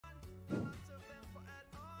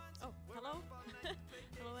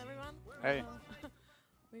everyone. Hey.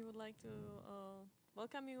 We would like to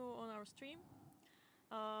welcome you on our stream.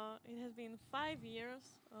 It has been 5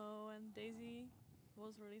 years when DayZ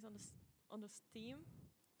was released on the Steam.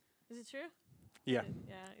 Is it true? Yeah,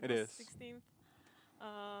 Yeah, it it was is. 16th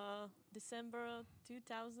December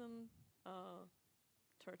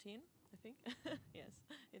 2013, I think. Yes,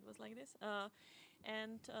 it was like this.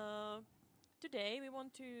 And today we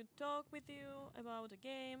want to talk with you about the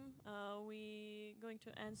game. We're going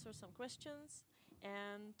to answer some questions,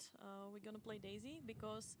 and we're gonna play DayZ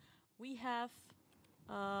because we have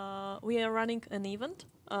we are running an event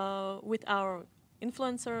with our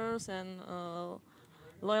influencers and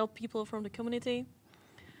loyal people from the community.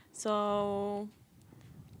 So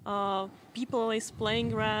people is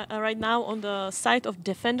playing right now on the side of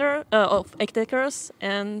defender of attackers,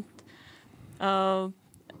 and uh,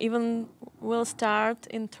 even will start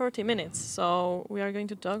in 30 minutes. So we are going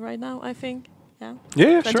to talk right now, I think. Yeah.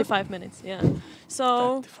 Yeah, sure. 25 minutes. Yeah.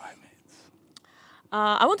 So 25 minutes.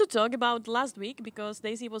 I want to talk about last week because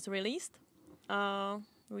DayZ was released.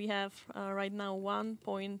 We have right now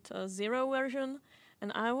 1.0 version,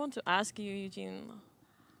 and I want to ask you, Eugene,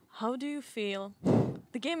 how do you feel?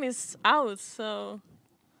 The game is out, so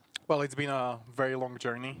Well, it's been a very long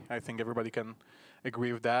journey. I think everybody can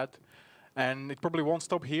agree with that. And it probably won't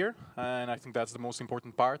stop here. And I think that's the most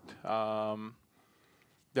important part.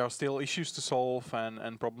 There are still issues to solve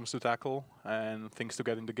and problems to tackle and things to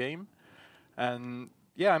get in the game. And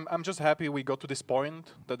yeah, I'm just happy we got to this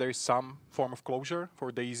point that there is some form of closure for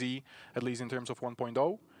DayZ, at least in terms of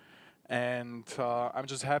 1.0. And I'm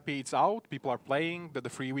just happy it's out, people are playing, that the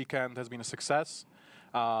free weekend has been a success.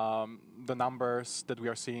 The numbers that we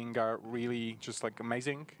are seeing are really just like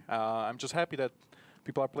amazing. I'm just happy that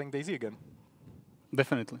people are playing DayZ again.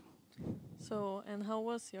 Definitely. and how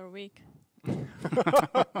was your week,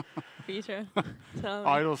 Peter? Tell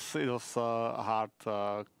Oh, me. it was a hard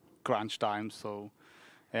crunch time. So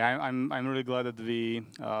yeah, I'm really glad that we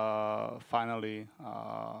finally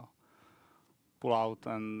pull out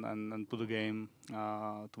and put the game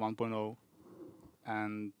to 1.0,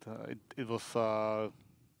 and it was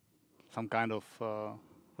some kind of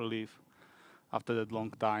relief after that long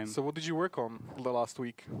time. So what did you work on the last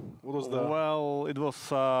week? What was the... Well, it was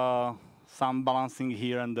some balancing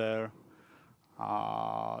here and there.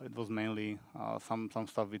 It was mainly some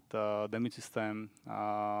stuff with damage system.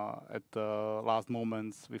 At the last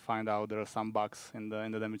moments, we find out there are some bugs in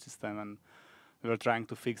the damage system, and we were trying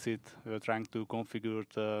to fix it. We were trying to configure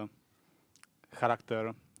the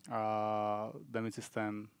character damage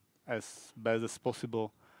system as best as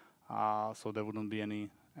possible, so there wouldn't be any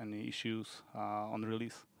issues on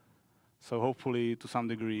release. So hopefully, to some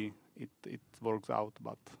degree, it works out.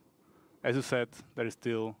 But as you said, there is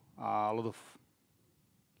still a lot of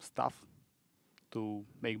stuff to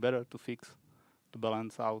make better, to fix, to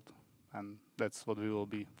balance out, and that's what we will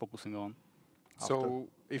be focusing on. So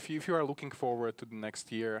if you are looking forward to the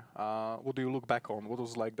next year, what do you look back on? What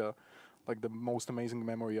was like the most amazing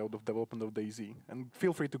memory out of development of DayZ? And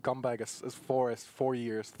feel free to come back as far as 4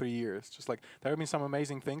 years, 3 years. Just like there have been some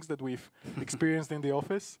amazing things that we've experienced in the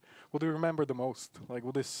office. What do you remember the most? Like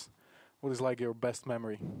what is like your best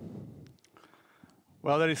memory?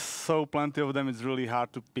 Well, there is so plenty of them. It's really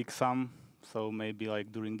hard to pick some. So maybe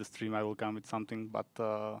like during the stream I will come with something.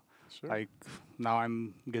 But Sure. like now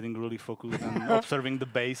I'm getting really focused and observing the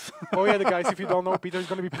base. Oh yeah, the guys, if you don't know, Peter's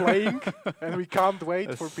going to be playing, and we can't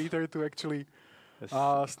wait for Yes. Peter to actually Yes.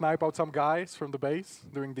 snipe out some guys from the base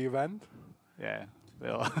during the event. Yeah,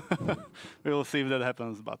 well, we will see if that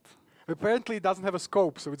happens. But Apparently it doesn't have a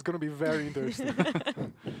scope, so it's going to be very interesting.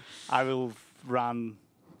 I will run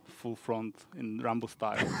full front in Rambo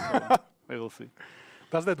style. So we will see.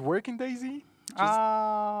 Does that work in DayZ?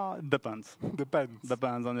 Depends. Depends.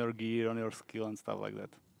 Depends on your gear, on your skill, and stuff like that.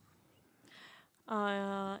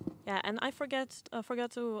 Yeah, and I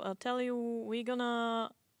forgot to tell you, we're gonna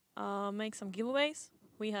make some giveaways.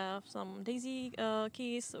 We have some DayZ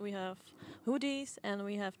keys, we have hoodies, and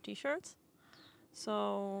we have T-shirts.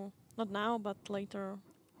 So not now, but later,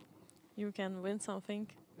 you can win something.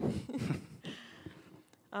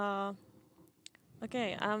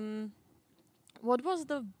 Okay. What was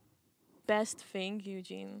the best thing,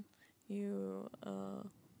 Eugene,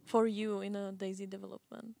 for you in a DayZ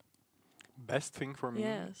development? Best thing for me?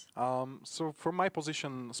 Yes. So for my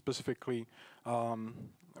position specifically,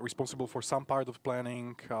 responsible for some part of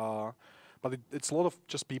planning, but it's a lot of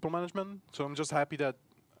just people management. So I'm just happy that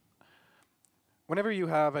whenever you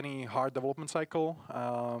have any hard development cycle,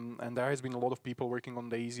 and there has been a lot of people working on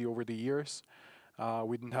DayZ over the years,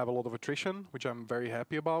 we didn't have a lot of attrition, which I'm very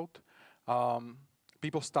happy about.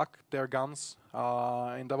 people stuck their guns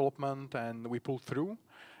in development, and we pulled through.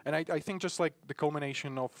 And I think just like the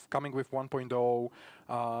culmination of coming with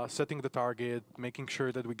 1.0, setting the target, making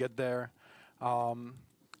sure that we get there,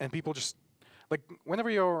 and people just like whenever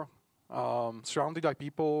you're surrounded by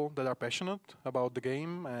people that are passionate about the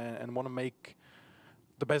game and want to make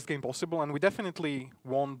the best game possible, and we definitely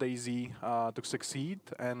want DayZ to succeed,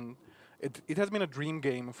 and it has been a dream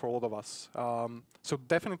game for all of us. So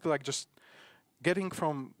definitely like just getting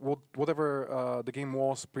from whatever the game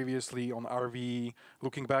was previously on RV,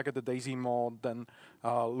 looking back at the DayZ mod, then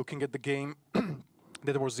looking at the game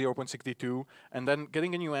that was 0.62, and then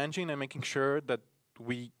getting a new engine and making sure that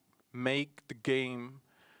we make the game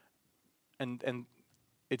and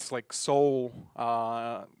it's like soul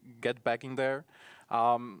get back in there.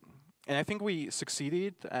 And I think we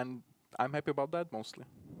succeeded, and I'm happy about that mostly.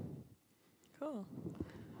 Cool.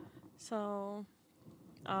 So,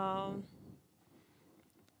 oh,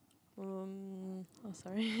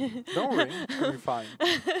 sorry. Don't worry, it'll be fine.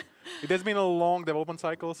 It has been a long development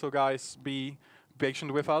cycle, so guys, be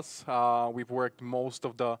patient with us. We've worked most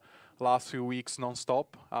of the last few weeks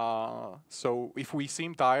non-stop. So if we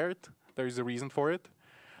seem tired, there is a reason for it.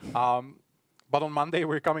 But on Monday,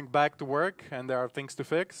 we're coming back to work, and there are things to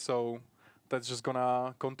fix, so that's just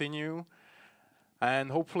gonna continue.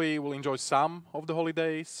 And hopefully, we'll enjoy some of the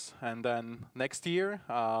holidays, and then next year,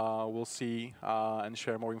 we'll see and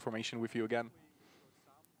share more information with you again.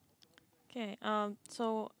 Okay.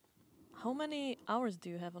 So, how many hours do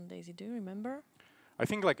you have on DayZ? Do you remember? I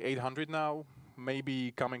think like 800 now,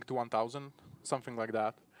 maybe coming to 1,000, something like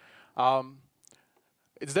that.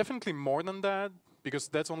 It's definitely more than that, because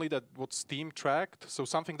that's only what Steam tracked. So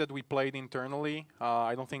something that we played internally,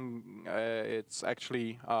 I don't think it's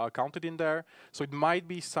actually counted in there. So it might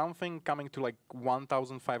be something coming to like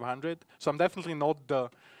 1,500. So I'm definitely not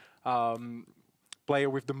the player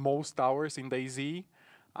with the most hours in DayZ.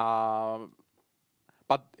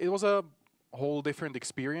 But it was a whole different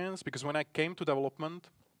experience, because when I came to development,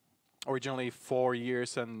 originally 4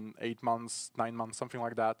 years and 8 months, 9 months, something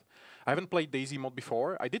like that. I haven't played DayZ mod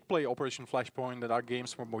before. I did play Operation Flashpoint and other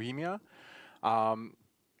games from Bohemia,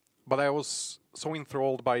 but I was so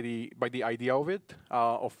enthralled by the idea of it,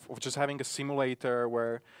 of just having a simulator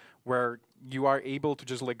where you are able to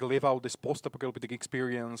just like live out this post-apocalyptic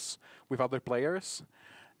experience with other players.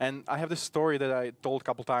 And I have this story that I told a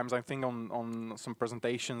couple times, I think on some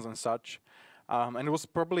presentations and such. And it was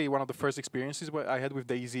probably one of the first experiences I had with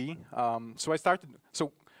DayZ.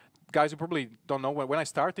 So guys, you probably don't know, when I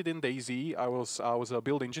started in DayZ, I was a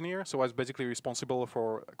build engineer, so I was basically responsible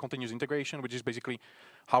for continuous integration, which is basically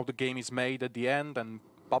how the game is made at the end and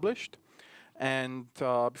published. And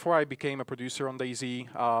before I became a producer on DayZ,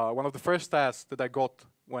 one of the first tasks that I got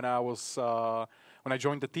when I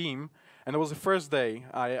joined the team, and it was the first day,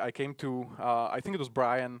 I came to, I think it was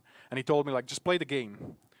Brian, and he told me, like, just play the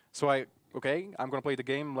game. So okay, I'm gonna play the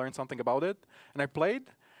game, learn something about it, and I played,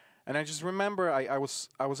 and I just remember I was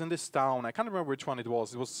in this town. I can't remember which one it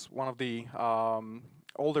was. It was one of the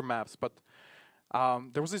older maps, but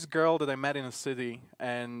there was this girl that I met in a city,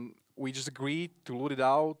 and we just agreed to loot it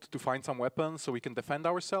out to find some weapons so we can defend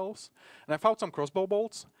ourselves. And I found some crossbow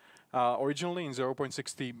bolts. Originally in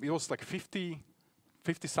 0.60, it was like 50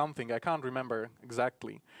 something. I can't remember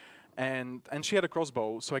exactly. And she had a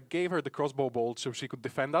crossbow, so I gave her the crossbow bolt so she could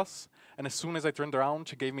defend us. And as soon as I turned around,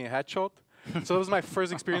 she gave me a headshot. So that was my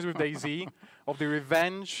first experience with DayZ, of the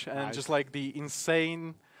revenge and just like the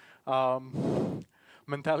insane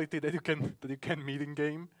mentality that you can meet in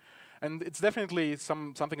game. And it's definitely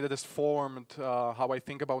something that has formed how I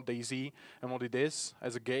think about DayZ and what it is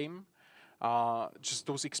as a game. Just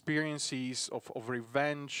those experiences of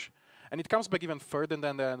revenge. And it comes back even further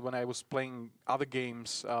than that when I was playing other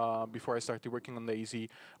games before I started working on DayZ,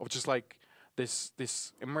 of just like this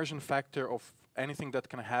immersion factor of anything that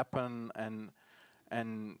can happen, and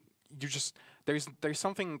you just there's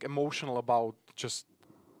something emotional about just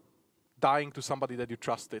dying to somebody that you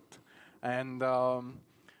trusted, and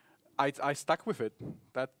I stuck with it.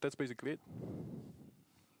 That's basically it.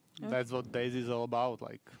 That's what DayZ is all about,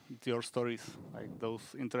 like your stories, like those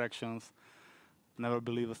interactions. Never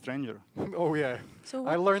believe a stranger. Oh yeah, So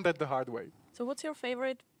I learned that the hard way. So what's your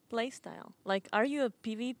favorite play style? Like, are you a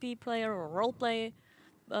PvP player or a role play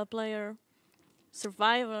player,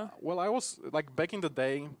 survivor? Well, I was like back in the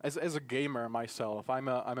day as a gamer myself. I'm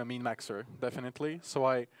a min maxer, definitely. So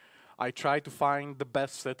I try to find the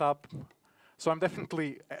best setup. So I'm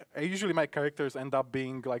definitely usually my characters end up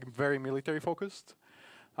being like very military focused.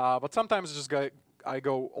 But sometimes I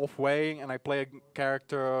go off way and I play a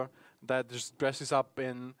character that just dresses up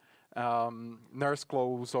in nurse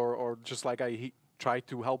clothes, or just like I try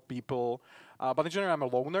to help people. But in general, I'm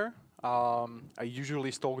a loner. I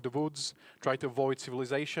usually stalk the woods, try to avoid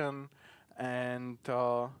civilization, and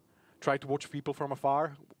try to watch people from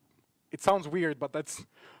afar. It sounds weird, but that's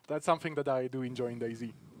something that I do enjoy in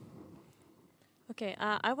DayZ. Okay,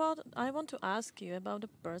 I want to ask you about the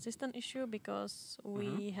persistent issue because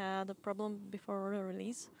we had a problem before the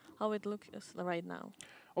release. How it looks right now?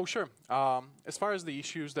 Oh, sure. As far as the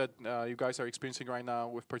issues that you guys are experiencing right now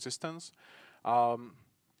with persistence,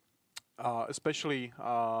 especially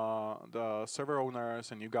the server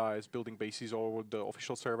owners and you guys building bases all over the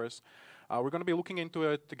official servers, we're going to be looking into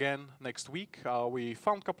it again next week. We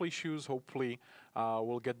found a couple issues. Hopefully,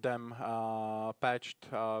 we'll get them patched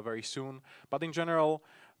very soon. But in general,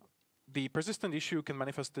 the persistent issue can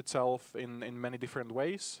manifest itself in many different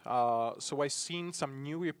ways. So I've seen some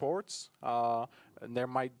new reports. And there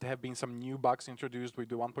might have been some new bugs introduced with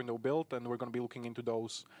the 1.0 build, and we're going to be looking into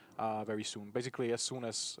those very soon. Basically, as soon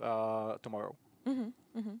as tomorrow.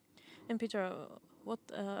 And Peter, what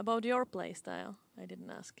about your playstyle? I didn't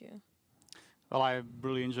ask you. Well, I'm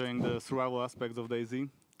really enjoying the survival aspects of DayZ,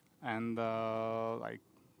 and like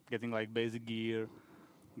getting like basic gear,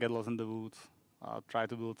 get lost in the woods, try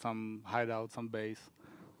to build some hideout, some base,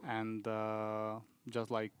 and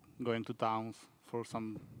just like going to towns for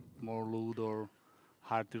some more loot or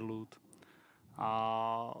harder loot.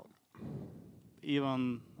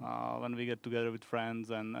 Even when we get together with friends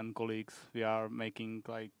and colleagues, we are making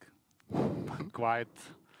like quite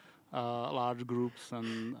large groups,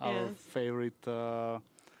 and our favorite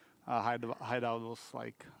hideout was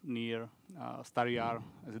like near Starjar,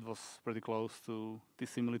 as it was pretty close to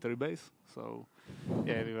this military base. So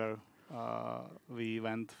yeah, we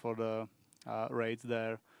went for the raids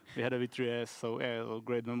there. We had a V3S, so yeah,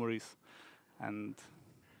 great memories. And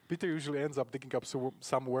Peter usually ends up digging up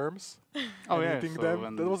some worms oh and yeah, eating so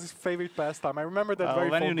them. That was his favorite pastime. I remember that very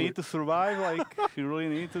when fondly. you need to survive, like you really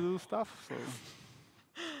need to do stuff. So.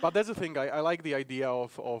 But that's the thing. I like the idea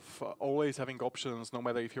of always having options, no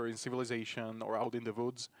matter if you're in civilization or out in the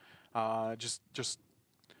woods. Just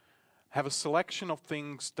have a selection of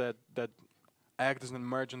things that act as an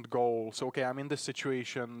emergent goal. So okay, I'm in this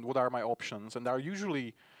situation. What are my options? And there are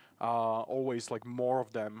usually always like more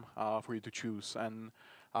of them for you to choose, and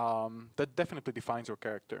that definitely defines your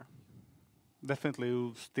character. Definitely,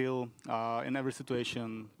 you still in every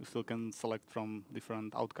situation you still can select from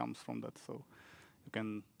different outcomes from that. So. You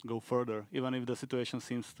can go further. Even if the situation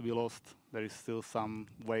seems to be lost, there is still some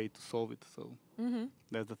way to solve it. So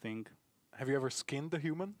that's the thing. Have you ever skinned a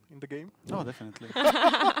human in the game? Oh, definitely.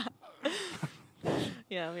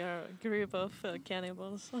 Yeah, we are a group of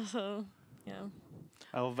cannibals. So yeah.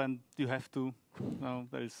 Well, when you have to, no,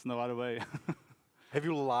 there is no other way. Have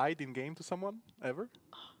you lied in game to someone ever?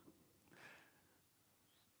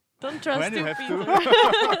 Don't trust when you you, have Peter.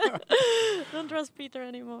 Don't trust Peter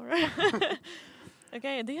anymore.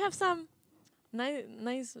 Okay, do you have some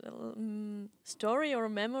nice story or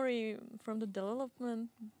memory from the development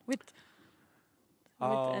with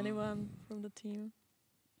anyone from the team?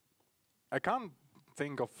 I can't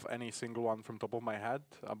think of any single one from top of my head,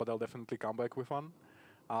 but I'll definitely come back with one.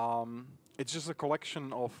 It's just a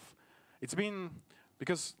collection of. It's been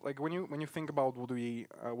because like when you think about what we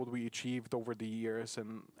achieved over the years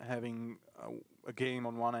and having a game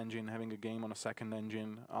on one engine, having a game on a second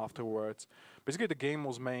engine afterwards. Basically, the game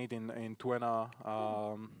was made in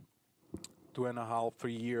 2.5,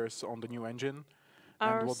 3 years on the new engine.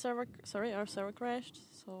 Our server crashed,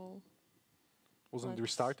 so wasn't it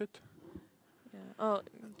restarted? Yeah. Oh,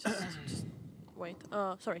 just wait.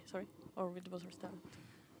 Sorry. Or it was restarted.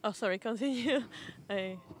 Oh, sorry. Continue.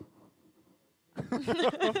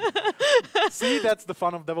 See, that's the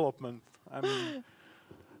fun of development. I mean,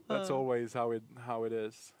 that's always how it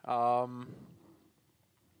is.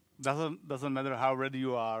 Doesn't matter how ready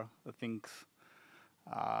you are, the things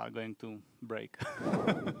are going to break.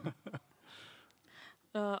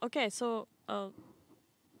 Okay, so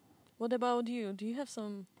what about you? Do you have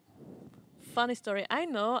some funny story? I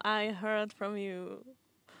know I heard from you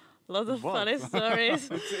lots of funny stories.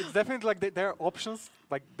 It's definitely like there are options.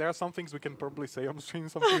 Like there are some things we can probably say on stream,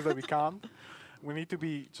 some things that we can't. We need to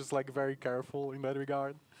be just like very careful in that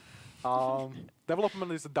regard.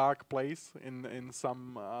 Development is a dark place in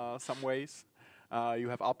some ways. You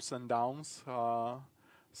have ups and downs.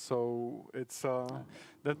 So it's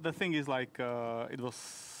the thing is like it was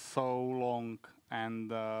so long,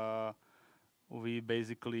 and we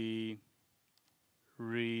basically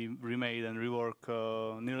remade and rework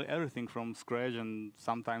nearly everything from scratch, and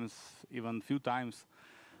sometimes even few times,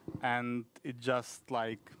 and it just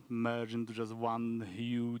like merged into just one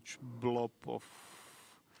huge blob of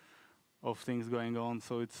of things going on.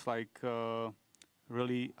 So it's like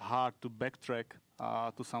really hard to backtrack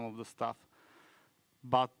to some of the stuff.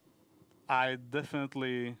 But I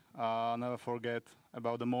definitely never forget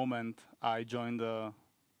about the moment I joined the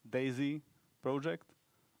DayZ project.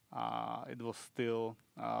 It was still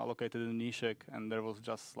located in Nešek, and there was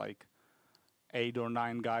just like 8 or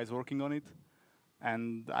 9 guys working on it.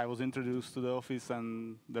 And I was introduced to the office,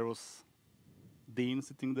 and there was Dean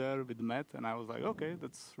sitting there with Matt, and I was like, okay,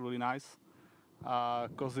 that's really nice.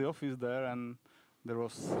 Cozy office there, and there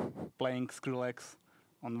was playing Skrillex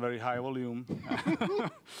on very high volume.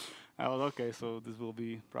 I was okay, so this will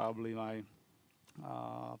be probably my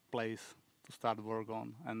place to start work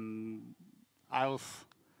on. And I was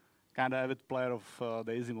kind of avid player of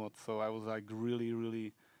DayZ mod, so I was like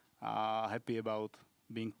really happy about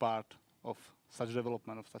being part of such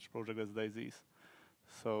development of such project as DayZ is.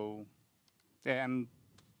 So yeah, and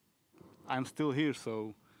I'm still here,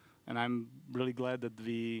 so, and I'm really glad that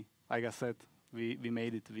we, like I said, we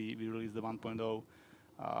made it. We released the 1.0,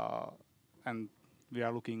 and we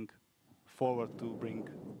are looking forward to bring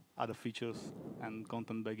other features and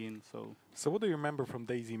content back in. So what do you remember from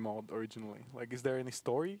DayZ mod originally? Like, is there any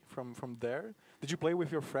story from there? Did you play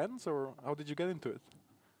with your friends, or how did you get into it?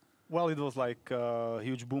 Well, it was like a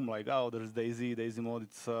huge boom. Like, oh, there's DayZ mod.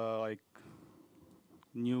 It's like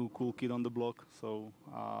new cool kid on the block. So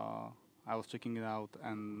I was checking it out,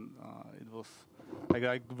 and it was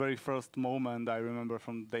like very first moment I remember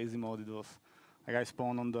from DayZ mod. It was like I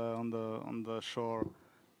spawned on the shore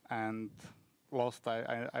and lost.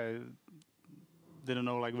 I didn't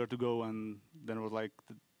know like where to go, and then it was like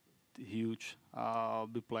the huge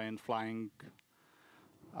big plane flying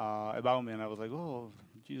above me, and I was like, oh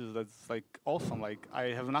Jesus, that's like awesome. Like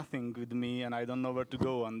I have nothing with me, and I don't know where to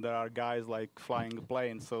go, and there are guys like flying a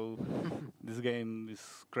plane. So this game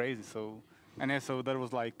is crazy. So and yeah, so there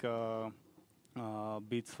was like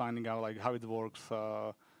bits finding out like how it works.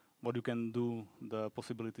 What you can do, the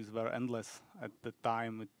possibilities were endless at the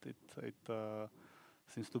time. It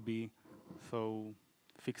seems to be. So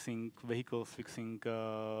fixing vehicles, fixing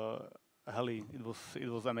heli,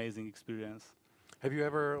 it was amazing experience. Have you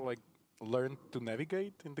ever like learned to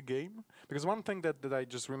navigate in the game? Because one thing that I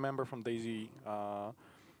just remember from DayZ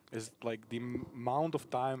is like the amount of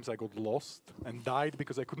times I got lost and died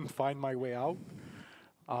because I couldn't find my way out.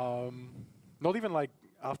 Not even like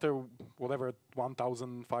after whatever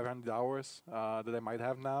 1,500 hours that I might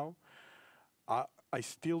have now, I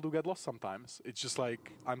still do get lost sometimes. It's just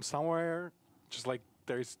like I'm somewhere, just like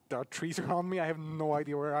there are trees around me. I have no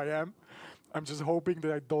idea where I am. I'm just hoping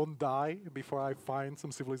that I don't die before I find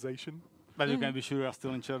some civilization. But you can be sure you're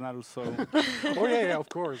still in Chernobyl, so. Oh yeah, of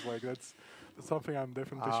course. Like that's something I'm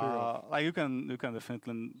definitely sure of. Like you can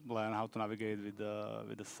definitely learn how to navigate with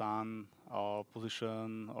the sun or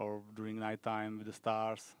position, or during nighttime with the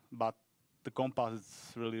stars. But the compass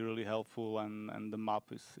is really helpful, and the map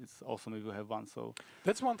is awesome if you have one. So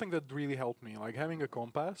that's one thing that really helped me, like having a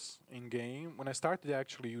compass in game. When I started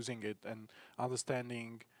actually using it and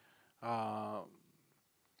understanding,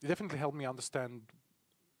 it definitely helped me understand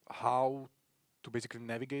how to basically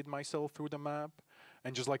navigate myself through the map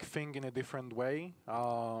and just like think in a different way.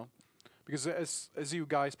 Because as you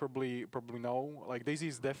guys probably know, like DayZ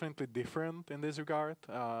is definitely different in this regard.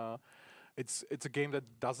 It's a game that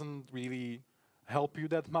doesn't really help you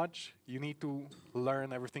that much. You need to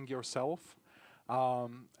learn everything yourself,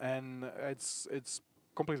 and it's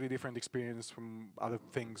completely different experience from other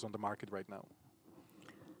things on the market right now.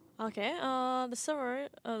 Okay,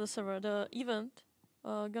 the event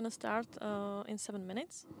gonna start in 7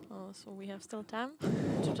 minutes, so we have still time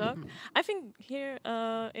to talk. I think here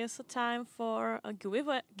is a time for a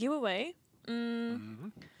giveaway.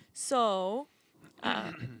 So,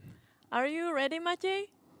 are you ready, Maciej?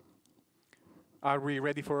 Are we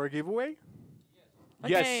ready for a giveaway?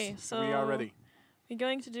 Okay, yes, so we are ready. We're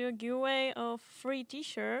going to do a giveaway of 3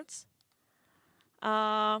 T-shirts.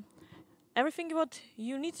 Everything what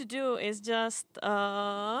you need to do is just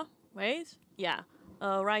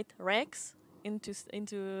write Rex into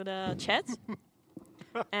the chat,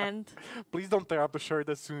 and please don't tear up the shirt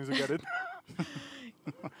as soon as you get it.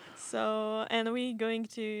 So, and we're going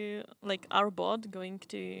to, like, our bot going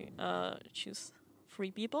to choose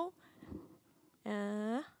 3 people.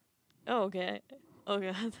 Okay. Oh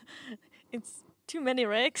god, it's too many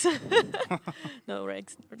Rex. No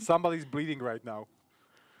Rex. Somebody's bleeding right now.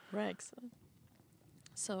 Rex.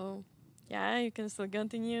 So, yeah, you can still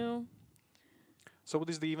continue. So what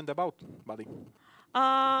is the event about, buddy?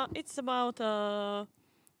 It's about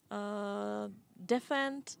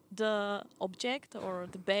defend the object or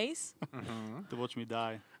the base. To watch me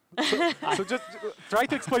die. So just try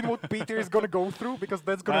to explain what Peter is gonna go through, because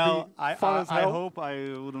that's gonna be fun as I hell. hope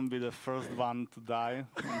I wouldn't be the first one to die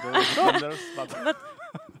in those defenders, but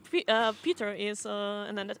Peter is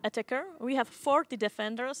an attacker. We have 40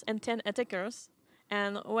 defenders and 10 attackers.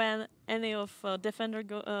 And when any of defender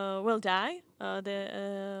will die,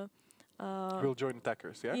 We'll join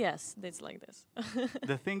attackers, yeah? yes, it's like this.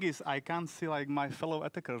 the thing is, I can't see like my fellow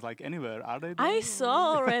attackers like anywhere. Are they? I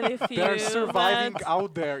saw already a few. They're surviving but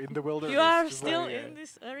out there in the wilderness. you are just still like, in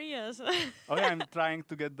these areas. Oh yeah, I'm trying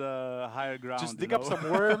to get the higher ground. just you dig up know?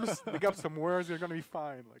 some worms, dig up some worms, you're gonna be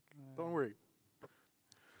fine. Like, don't worry.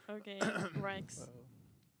 Okay, Rex.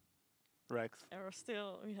 Rex. Or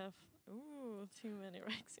still, we have too many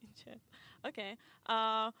Rex in chat. Okay.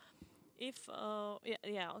 If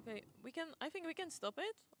yeah, okay, we can. I think we can stop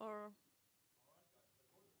it or.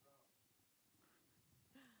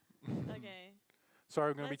 Okay. So are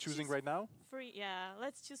we gonna be Let's choosing choose right now? Yeah,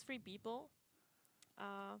 let's choose 3 people.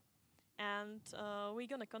 And we're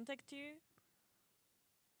gonna contact you,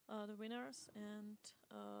 the winners, and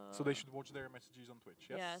So they should watch their messages on Twitch,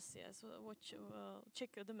 yes? yes. Watch, check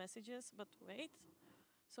the messages. But wait.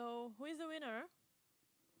 So who is the winner?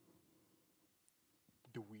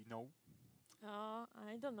 Do we know?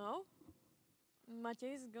 I don't know.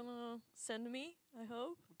 Matej is gonna send me, I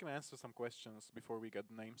hope. We can answer some questions before we get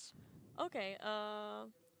the names. Okay.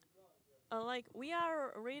 Like we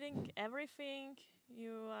are reading everything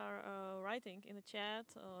you are writing in the chat.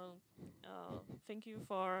 Thank you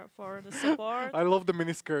for the support. I love the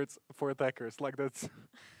miniskirts for attackers. Like that's.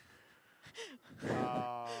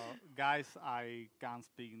 Guys, I can't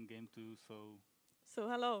speak in game 2, so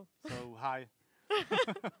Hello. hi.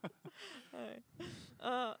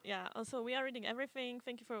 Yeah. Also, we are reading everything.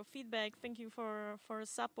 Thank you for your feedback. Thank you for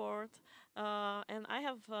support. And I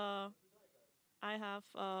have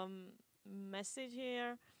message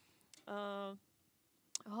here. How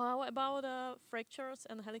about fractures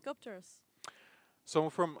and helicopters? So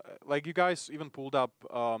from like you guys even pulled up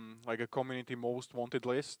like a community most wanted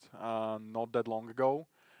list not that long ago,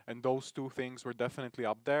 and those 2 things were definitely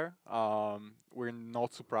up there. We're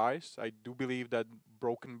not surprised. I do believe that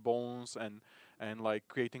broken bones and like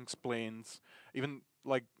creating splints, even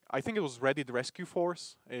like I think it was Reddit Rescue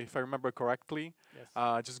Force, if I remember correctly.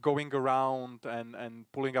 Yes. Just going around and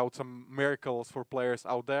pulling out some miracles for players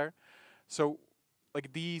out there. So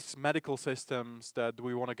like these medical systems that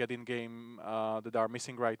we want to get in game that are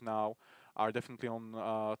missing right now are definitely on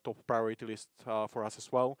top priority list for us as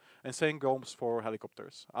well. And same goes for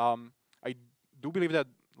helicopters. I do believe that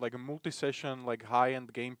like a multi-session, like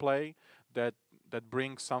high-end gameplay that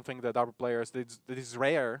brings something that our players that is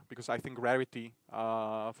rare, because I think rarity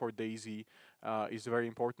for DayZ is very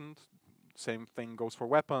important. Same thing goes for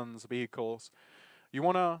weapons, vehicles.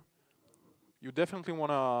 You definitely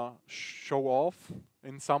wanna show off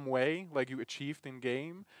in some way, like you achieved in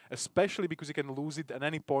game, especially because you can lose it at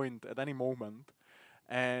any point, at any moment.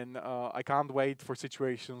 And I can't wait for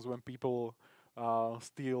situations when people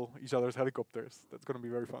steal each other's helicopters. That's gonna be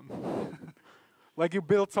very fun. Like you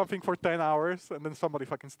build something for 10 hours and then somebody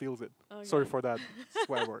fucking steals it. Okay. Sorry for that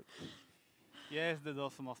swear word. Yes, that's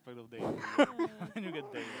awesome aspect of DayZ. When you get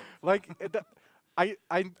DayZ. Like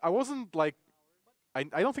I wasn't like I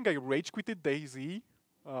don't think I rage quitted DayZ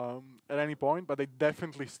at any point, but I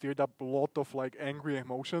definitely stirred up a lot of like angry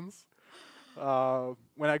emotions.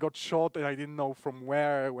 When I got shot and I didn't know from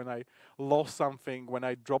where, when I lost something, when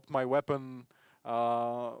I dropped my weapon,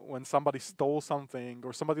 when somebody stole something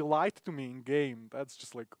or somebody lied to me in game, that's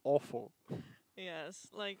just like awful. Yes,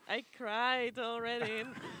 like I cried already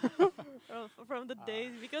from the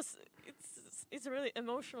days, because it's really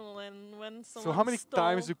emotional, and when someone So how many stole,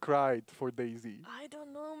 times you cried for DayZ? I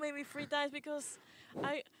don't know, maybe 3 times, because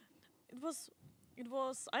it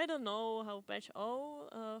was I don't know how patch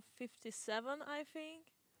 57 I think,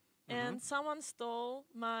 and someone stole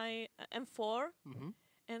my M4,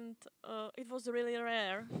 and it was really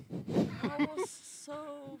rare. I was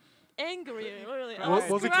so angry, really. I Was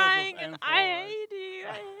was it- crying, and M4, I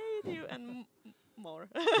hate you, and more.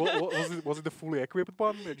 Was it the fully equipped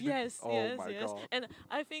one? Yes, Oh yes, my yes. God. And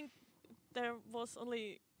I think there was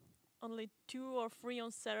only 2 or 3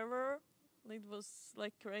 on server. It was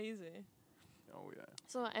like crazy. Oh yeah.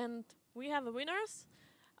 So, and we have the winners.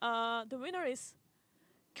 The winner is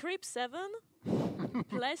Creep7,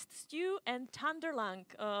 Blessed Stew, and Thunderlang.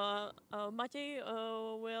 Matej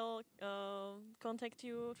will contact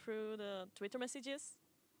you through the Twitter messages.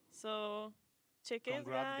 So check it,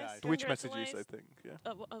 Congrats, guys. guys. Twitch messages, I Congratulations. think.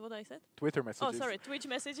 Yeah. What I said? Twitter messages. Oh, sorry, Twitch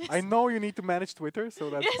messages. I know you need to manage Twitter, so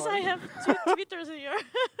that's Yes, fine. I have 2 Twitters here.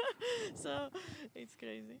 So it's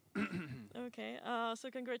crazy. Okay. So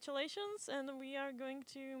congratulations, and we are going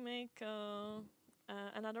to make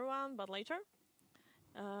another one, but later,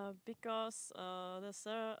 because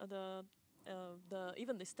the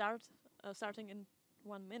even the starting in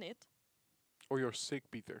 1 minute. Or you're sick,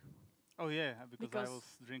 Peter. Oh yeah, because I Because-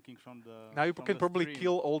 was drinking from the. Now you from can the probably stream.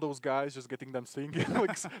 kill all those guys, just getting them sick.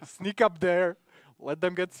 Like, sneak up there, let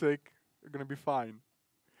them get sick. You're gonna be fine.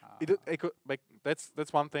 Like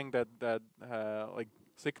that's one thing that like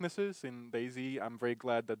sicknesses in DayZ. I'm very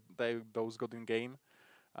glad that those got in game,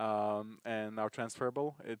 and are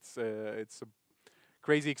transferable. It's a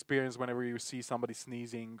crazy experience whenever you see somebody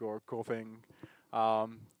sneezing or coughing,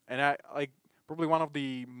 and I like probably one of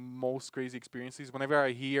the most crazy experiences whenever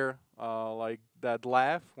I hear like that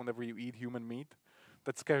laugh whenever you eat human meat.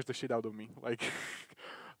 That scares the shit out of me. Like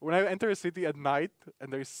when I enter a city at night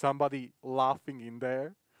and there's somebody laughing in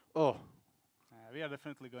there. Oh, We are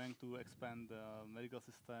definitely going to expand the medical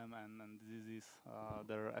system and diseases,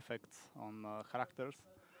 their effects on characters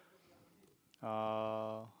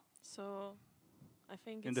So, I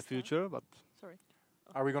think in the it's time. future. But Sorry.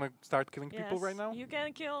 are we gonna start killing people right Yes, now? you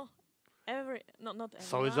can kill not everyone.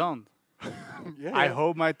 so it's on. Yeah. I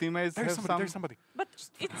hope my teammates There's have somebody. some. There's somebody. But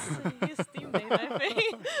it's his teammate, I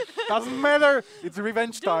think. Doesn't matter. It's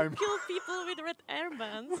revenge time. Don't kill people with red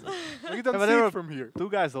airbands. You don't Yeah, but see there it were from here. Two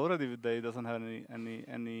guys already. They doesn't have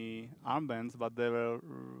any armbands, but they were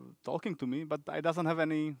talking to me. But I doesn't have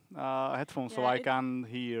any headphones, so Yeah, I it- can't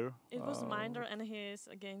hear. It was Minder and he's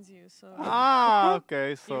against you, so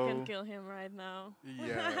Okay, you can so kill him right now.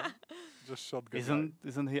 Yeah. Just shotgun.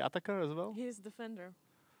 isn't he attacker as well? He's defender.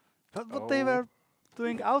 That's what they Oh. were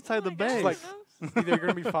doing outside Oh the my gosh, base. like- you know? Guy. You're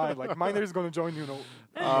gonna be fine. Like miner is gonna join you. No.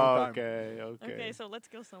 time. Okay. Okay, so let's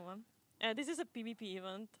kill someone. This is a PvP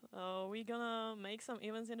event. We're gonna make some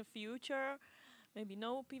events in the future. Maybe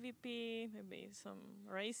no PvP, maybe some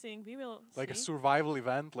racing. We will Like a see. survival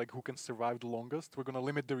event. Like who can survive the longest. We're gonna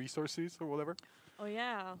limit the resources or whatever. Oh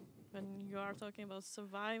yeah, when you are talking about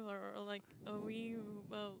survivor, or like we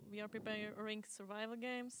are preparing survival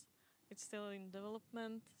games. It's still in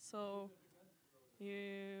development, so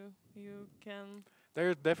you can. There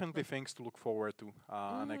are definitely things to look forward to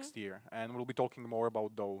Mhm. next year, and we'll be talking more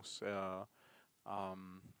about those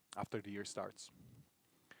after the year starts.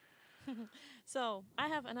 So I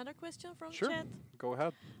have another question from Sure. chat. Go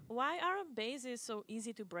ahead. Why are bases so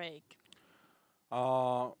easy to break?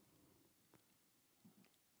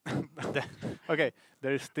 Okay,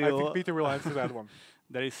 there is I still think Peter will answer that one.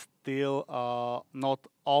 there is still not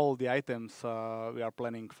all the items we are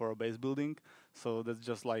planning for a base building, so that's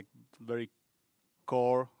just like very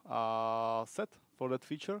core set for that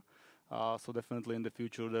feature. So definitely in the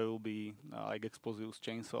future there will be like explosives,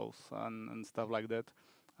 chainsaws, and stuff like that.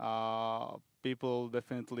 People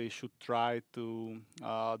definitely should try to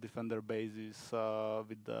defend their bases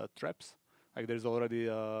with the traps. Like there's already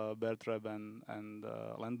a bear trap and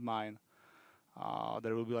landmine.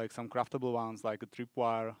 There will be like some craftable ones, like a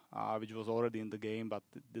tripwire, which was already in the game but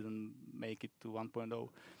it didn't make it to 1.0.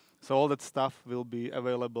 So all that stuff will be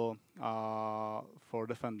available for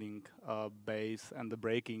defending base, and the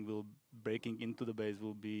breaking into the base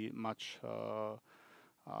will be much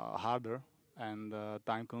harder and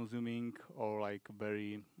time-consuming, or like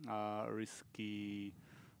very risky,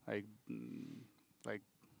 like like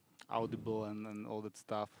audible and all that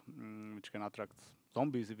stuff, which can attract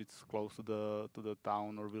zombies if it's close to the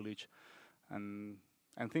town or village, and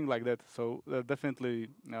things like that. So definitely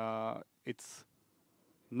it's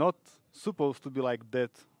not supposed to be like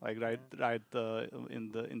that, like right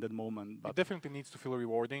in that moment. It But definitely needs to feel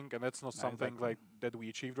rewarding, and that's not something Exactly. like that we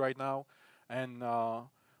achieved right now. And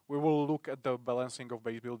we will look at the balancing of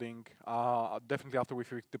base building definitely after we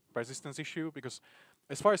fix the persistence issue, because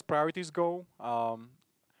as far as priorities go,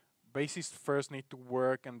 bases first need to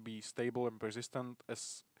work and be stable and persistent,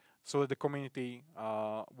 as so that the community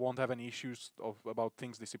won't have any issues about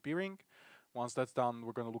things disappearing. Once that's done,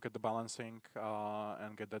 we're going to look at the balancing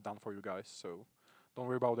and get that done for you guys. So don't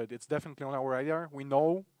worry about it. It's definitely on our radar. We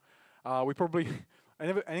know. We probably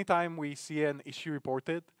anytime we see an issue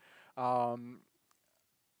reported, a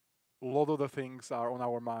lot of the things are on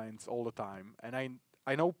our minds all the time. And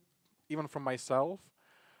I know even from myself,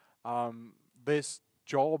 this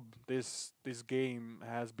job, this game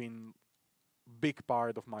has been big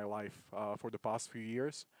part of my life for the past few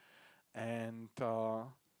years, and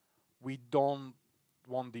we don't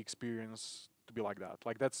want the experience to be like that.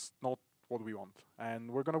 Like that's not what we want, and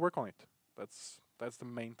we're gonna work on it. That's the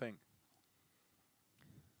main thing.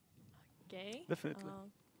 Okay. Definitely.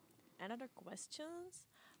 Another questions.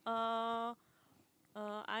 I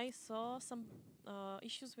saw some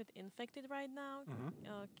issues with infected right now.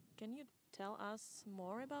 Mhm. Can you tell us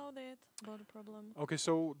more about it, about the problem? Okay,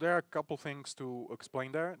 so there are a couple things to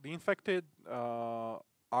explain there. The infected are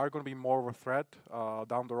going to be more of a threat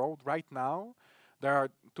down the road. Right now, there are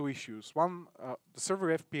two issues. One, the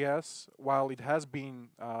server FPS, while it has been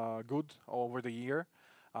good over the year,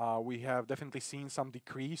 we have definitely seen some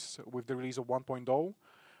decrease with the release of 1.0.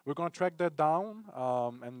 We're going to track that down,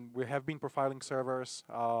 and we have been profiling servers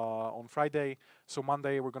on Friday. So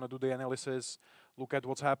Monday, we're going to do the analysis, look at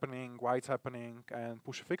what's happening, why it's happening, and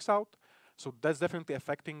push a fix out. So that's definitely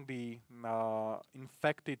affecting the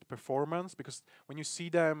infected performance, because when you see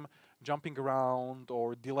them jumping around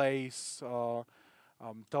or delays,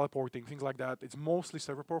 teleporting, things like that, it's mostly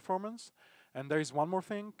server performance. And there is one more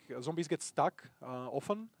thing: zombies get stuck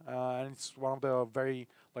often, and it's one of the very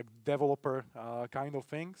like developer kind of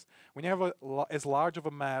things. When you have as large of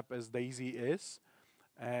a map as DayZ is,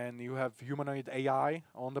 and you have humanoid AI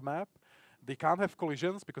on the map, they can't have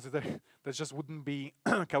collisions because that just wouldn't be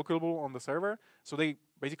calculable on the server. So they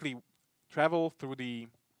basically travel through the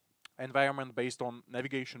environment based on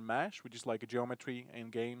navigation mesh, which is like a geometry in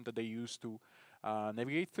game that they use to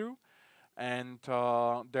navigate through. And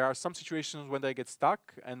there are some situations when they get stuck,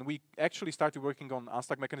 and we actually started working on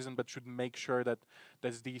unstuck mechanism that should make sure that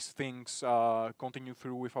these things continue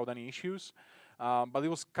through without any issues. But it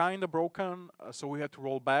was kind of broken, so we had to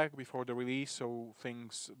roll back before the release so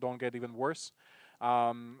things don't get even worse.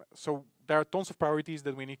 So there are tons of priorities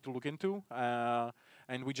that we need to look into,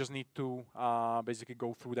 and we just need to basically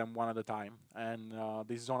go through them one at a time. And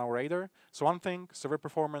this is on our radar. So one thing, server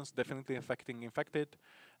performance definitely affecting infected.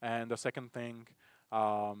 And the second thing,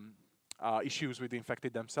 issues with the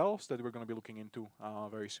infected themselves that we're going to be looking into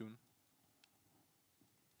very soon.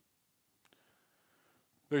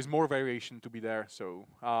 There's more variation to be there, so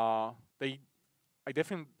I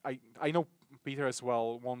know Peter as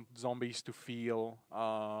well want zombies to feel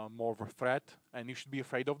more of a threat, and you should be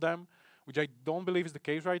afraid of them, which I don't believe is the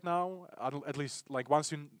case right now. At least like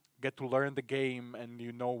once you get to learn the game and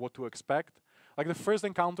you know what to expect. Like the first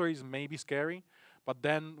encounter is maybe scary, but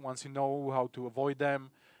then once you know how to avoid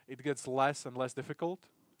them, it gets less and less difficult.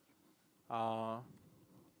 Oh,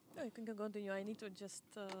 you can continue. I need to just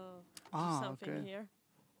do something here.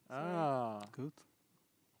 Good.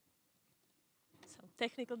 Some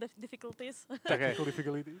technical difficulties. Technical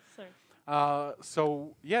difficulties. Sorry.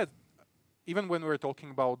 So yeah, even when we're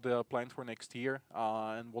talking about the plan for next year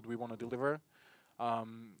and what we want to deliver,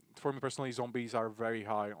 for me personally, zombies are very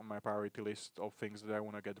high on my priority list of things that I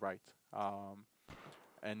want to get right.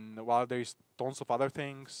 And while there's tons of other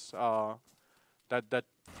things, that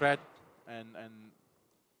threat and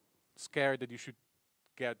scare that you should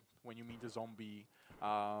get when you meet a zombie,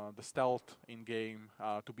 the stealth in game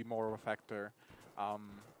to be more of a factor.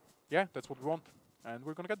 Yeah, that's what we want, and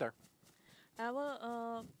we're gonna get there.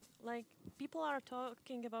 Like people are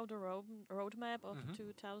talking about the roadmap of Mhm.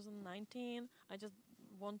 2019. I just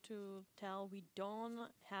want to tell we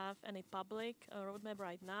don't have any public roadmap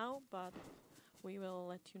right now, but we will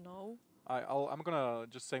let you know. I'm gonna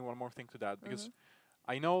just say one more thing to that, because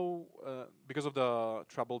I know because of the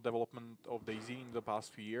troubled development of DayZ in the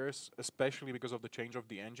past few years, especially because of the change of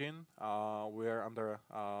the engine, we're under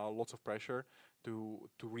lots of pressure to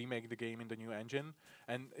remake the game in the new engine.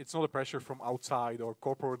 And it's not a pressure from outside or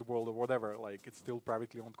corporate world or whatever. Like, it's still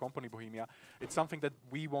privately owned company, Bohemia. It's something that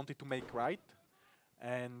we wanted to make right.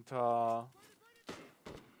 And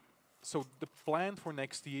so the plan for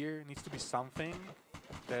next year needs to be something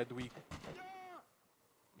that we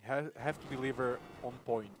have to deliver on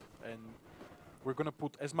point, and we're going to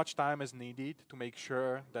put as much time as needed to make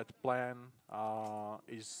sure that plan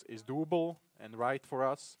is doable and right for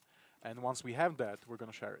us. And once we have that, we're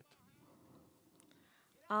going to share it.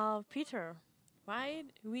 Peter, why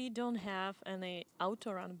we don't have any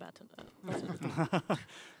auto run button?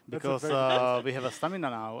 Because we have a stamina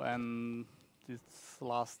now, and it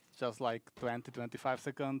lasts just like 20-25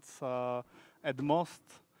 seconds at the most,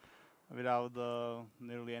 without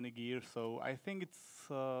nearly any gear. So I think it's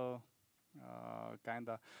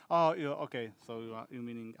kinda. Oh, yeah, okay. So you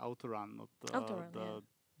meaning auto run, not the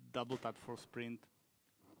double tap for sprint.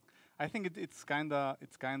 I think it's kinda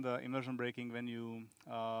immersion breaking when you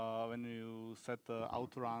set the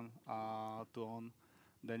auto run to on,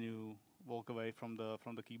 then you walk away from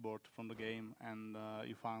the keyboard, from the game, and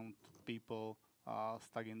you found people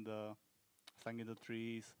stuck in the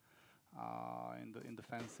trees, in the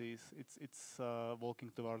fences. It's walking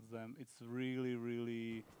towards them. It's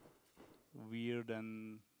really weird,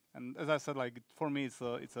 and as I said, like for me, it's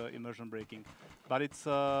immersion breaking, but it's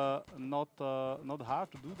not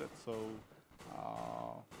hard to do that. So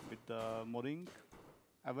with the modding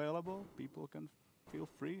available, people can feel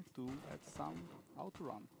free to add some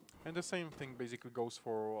outrun. And the same thing basically goes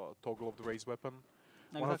for toggle of the raised weapon.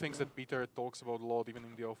 One of the things yeah. that Peter talks about a lot, even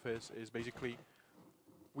in the office, is basically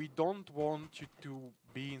we don't want you to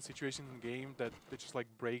be in situations in the game that they just like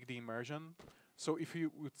break the immersion. So if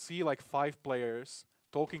you would see like 5 players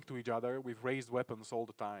talking to each other with raised weapons all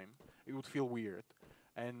the time, it would feel weird.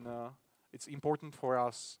 And it's important for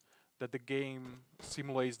us that the game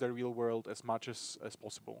simulates the real world as much as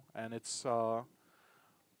possible. And it's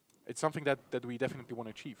something that we definitely want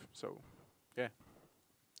to achieve. So, yeah.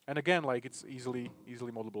 And again, like it's easily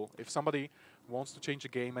moddable. If somebody wants to change the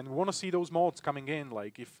game and we want to see those mods coming in,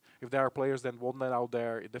 like if there are players that want that out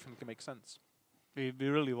there, it definitely makes sense. We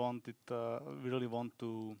really want it. We really want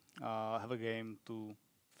to have a game to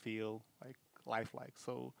feel like lifelike.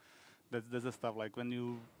 So that's the stuff. Like when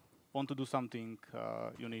you want to do something,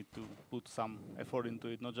 you need to put some effort into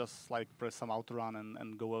it. Not just like press some outrun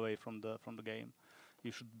and go away from the game.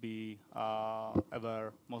 You should be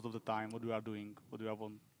aware most of the time what you are doing, what you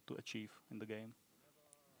want to achieve in the game.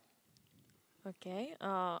 Okay,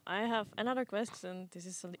 I have another question. This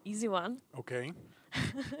is an easy one. Okay.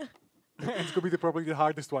 It's gonna be probably the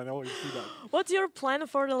hardest one. I already see that. What's your plan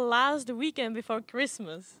for the last weekend before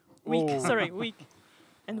Christmas? Week, Oh. sorry, week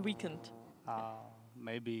and weekend.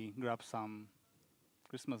 Maybe grab some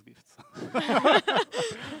Christmas gifts,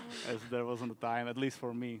 as there wasn't the time, at least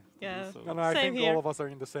for me. to do Yeah. so. No, I Same think here. all of us are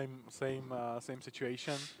in the same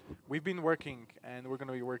situation. We've been working, and we're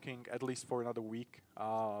gonna be working at least for another week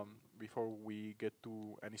before we get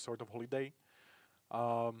to any sort of holiday.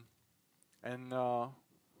 And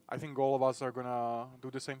I think all of us are gonna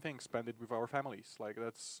do the same thing, spend it with our families. Like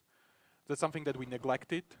that's something that we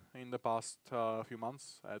neglected in the past few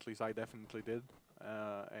months. At least I definitely did,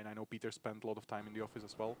 and I know Peter spent a lot of time in the office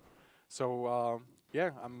as well. So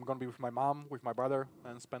yeah, I'm gonna be with my mom, with my brother,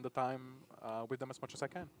 and spend the time with them as much as I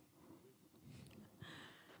can.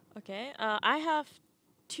 Okay, I have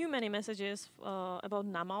too many messages about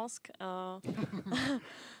Namalsk.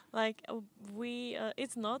 Like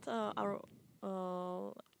it's not our.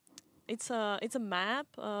 It's a map.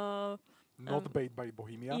 Not paid by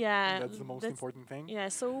Bohemia. yeah, That's the most that's- important thing. Yeah,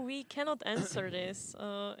 so we cannot answer this.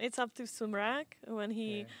 It's up to Sumrak when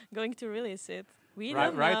he Yeah. going to release it. We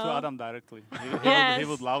Write don't know. to Adam directly. He Yes.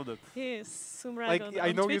 would love that. He is Sumrak Like on, I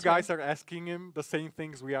on know you Twitter. guys are asking him the same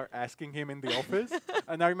things we are asking him in the office,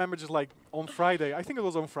 and I remember just like on Friday, I think it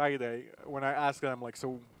was on Friday when I asked him like,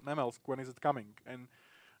 "So Nemelsk, when is it coming?" And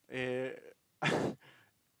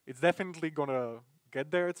it's definitely gonna get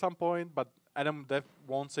there at some point, but Adam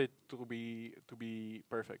wants it to be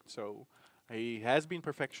perfect. So he has been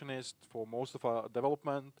perfectionist for most of our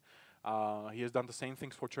development. He has done the same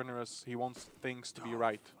things for Chernarus. He wants things to be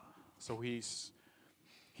right. So he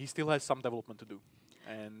still has some development to do,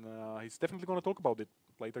 and he's definitely going to talk about it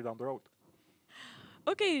later down the road.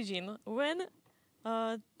 Okay, Eugene, when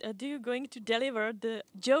do you going to deliver the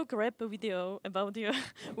joke rap video about your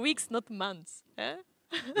weeks, not months? Eh?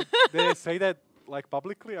 Did I say that like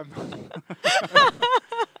publicly? I'm not.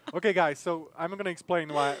 Okay, guys. So I'm going to explain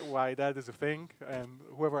why that is a thing, and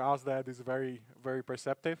whoever asked that is very very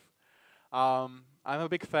perceptive. I'm a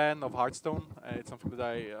big fan of Hearthstone. It's something that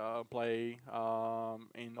I play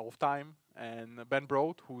in off time. And Ben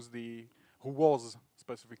Broad, who was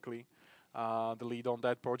specifically the lead on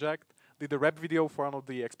that project, did a rap video for one of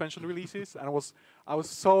the expansion releases, and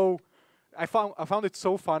I found it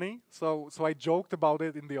so funny. So I joked about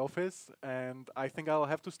it in the office, and I think I'll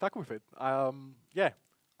have to stuck with it. Yeah,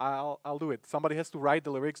 I'll do it. Somebody has to write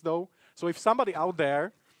the lyrics though. So if somebody out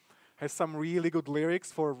there has some really good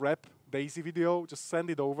lyrics for a rap DayZ video, just send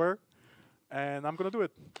it over, and I'm gonna do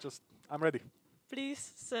it. I'm ready.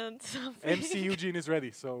 Please send something. MC Eugen is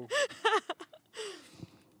ready, so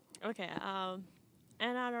Okay.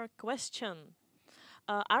 Another question.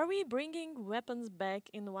 Are we bringing weapons back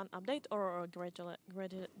in one update or gradually?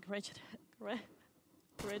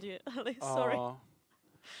 Sorry.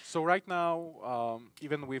 So right now,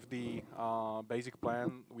 even with the basic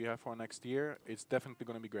plan we have for next year, it's definitely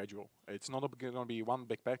going to be gradual. It's not going to be one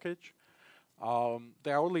big package.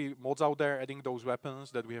 There are only mods out there adding those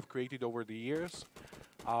weapons that we have created over the years.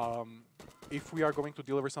 If we are going to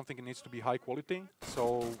deliver something, it needs to be high quality.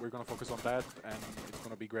 So we're going to focus on that, and it's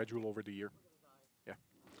going to be gradual over the year. Yeah.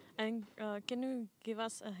 And can you give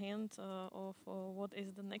us a hint of what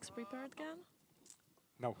is the next prepared gun?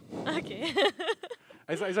 No. Okay.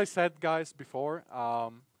 As I said, guys, before,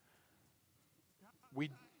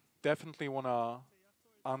 we definitely want to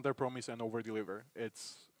under-promise and over-deliver.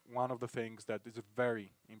 It's one of the things that is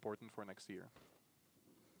very important for next year.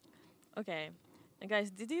 Okay. And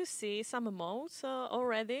guys, did you see some modes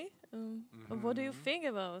already What do you think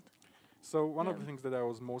about? So one of Yeah. the things that I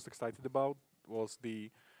was most excited about was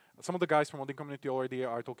some of the guys from modding community already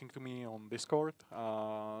are talking to me on Discord,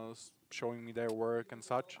 showing me their work and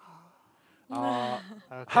such.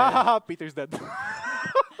 Okay. Peter's dead.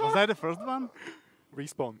 Was that the first one?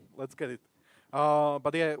 Respawn. Let's get it.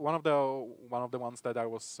 But yeah, one of the ones that I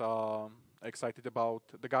was excited about,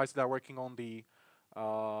 the guys that are working on the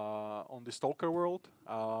Stalker world.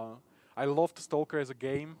 I loved Stalker as a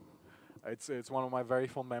game. It's one of my very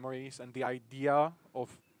fond memories, and the idea of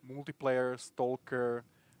multiplayer Stalker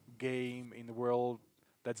game in the world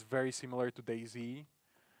that's very similar to DayZ,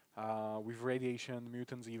 with radiation,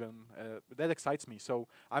 mutants even, that excites me. So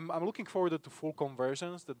I'm looking forward to full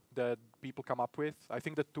conversions that people come up with. I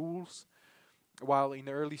think the tools, while in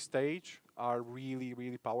the early stage, are really,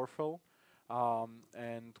 really powerful.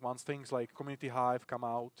 And once things like Community Hive come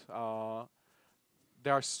out,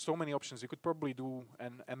 there are so many options. You could probably do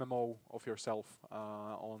an MMO of yourself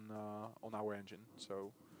on our engine.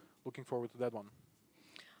 So, looking forward to that one.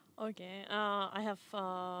 Okay. I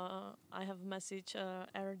have message.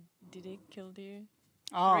 Did he killed you?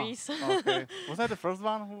 Ah, Reese. okay. Was that the first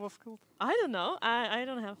one who was killed? I don't know. I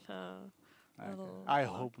don't have. Okay. little I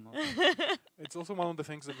luck. hope not. It's also one of the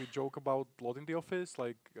things that we joke about a lot in the office,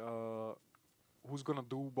 like who's gonna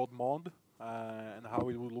do what mod and how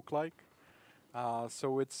it will look like.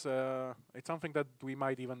 So it's something that we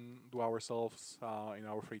might even do ourselves in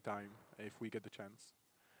our free time if we get the chance.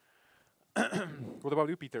 What about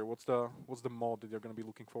you, Peter? What's the mod that you're gonna be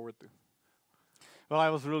looking forward to? Well, I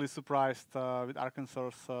was really surprised with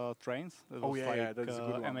Arkansas trains. That Oh, was yeah, like yeah, that's a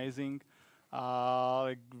good one. amazing.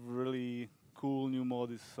 Like really cool new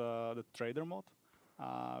mod is the Trader mod,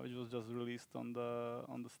 which was just released on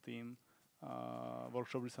the Steam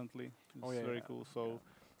workshop recently. It's Oh, yeah, very yeah, cool. So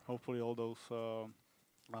hopefully all those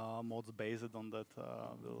mods based on that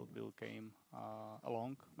will came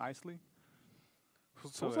along nicely.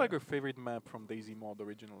 So what's like your favorite map from DayZ mod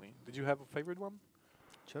originally? Did you have a favorite one?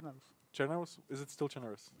 Chernaros. Chernaros? Is it still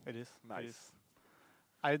Chernaros? It is. Nice. It is.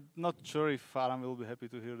 I'm not sure if Aram will be happy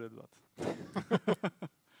to hear that, but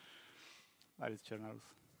that is Chernaros.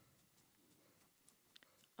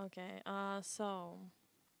 Okay. So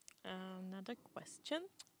another question.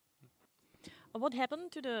 What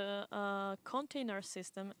happened to the container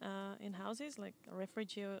system in houses, like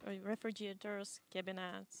refrigerators,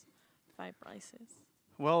 cabinets, fireplaces?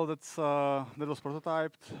 Well, that was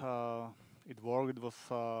prototyped. It worked. It was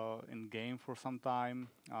in game for some time,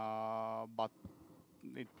 but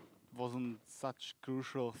it wasn't such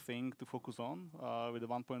crucial thing to focus on with the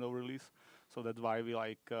 1.0 release. So that's why we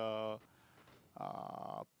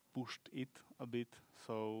pushed it a bit.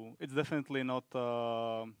 So it's definitely not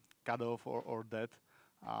cut off or dead.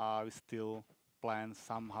 We still plan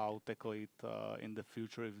somehow tackle it in the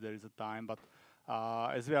future if there is a time. But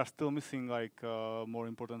as we are still missing more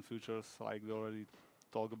important features, like we already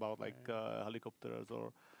talked about, like helicopters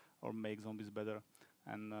or make zombies better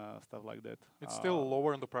and stuff like that. It's still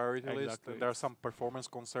lower on the priority list. exactly, And there are it's- some performance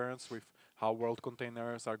concerns with how world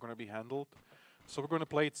containers are going to be handled. So we're going to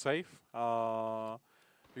play it safe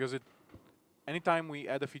because anytime we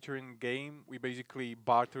add a feature in game, we basically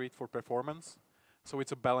barter it for performance. So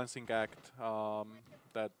it's a balancing act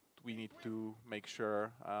that we need to make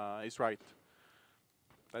sure is right.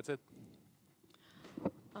 That's it.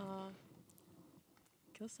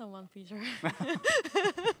 Kill someone, Peter.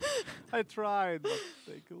 I tried, but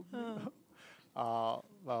they killed me.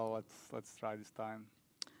 Well, let's try this time.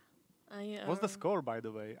 What's the score, by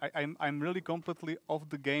the way? I'm really completely off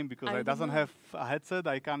the game because I I don't doesn't know. have a headset.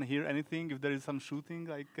 I can't hear anything if there is some shooting.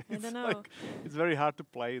 Like I it's don't know. like it's very hard to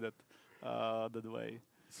play that way.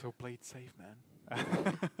 So play it safe, man.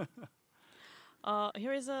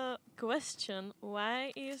 Here is a question.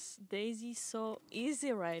 Why is DayZ so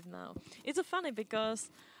easy right now? It's funny because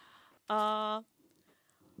a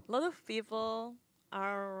lot of people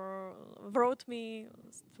wrote me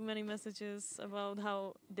too many messages about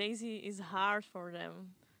how DayZ is hard for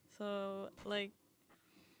them. So like,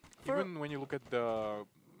 Even when you look at the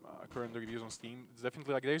current reviews on Steam, it's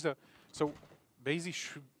definitely like so DayZ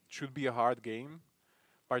should be a hard game,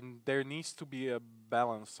 but there needs to be a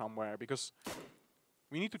balance somewhere because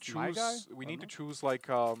we need to My guy, choose. We or need to not? choose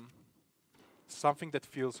something that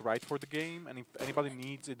feels right for the game, and if anybody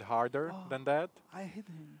needs it harder than that, I hit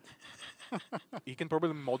him. he can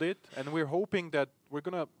probably mod it. And we're hoping that we're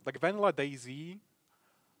gonna Vanilla DayZ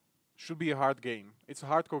should be a hard game. It's a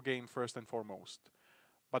hardcore game first and foremost,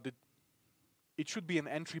 but it should be an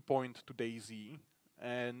entry point to DayZ,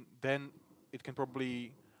 and then it can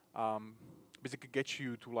probably basically get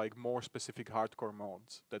you to more specific hardcore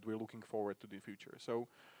mods that we're looking forward to the future. So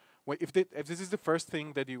if this is the first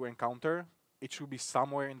thing that you encounter, it should be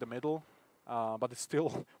somewhere in the middle, but it's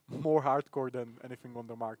still more hardcore than anything on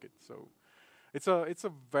the market. So it's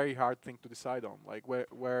a very hard thing to decide on. Like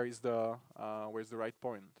where's the right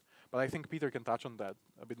point? But I think Peter can touch on that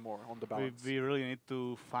a bit more on the balance. We really need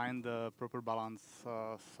to find the proper balance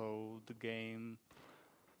so the game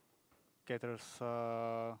caters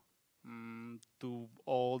to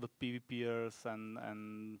all the PvPers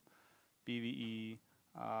and PvE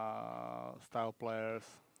style players,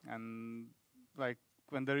 and like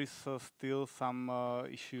when there is still some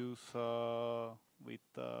issues with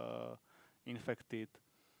infected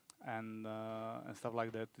and stuff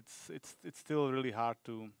like that, it's still really hard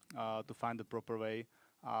to find the proper way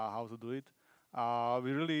how to do it.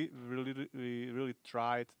 We really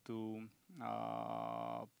tried to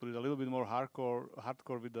put it a little bit more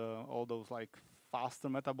hardcore with all those like faster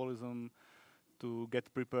metabolism to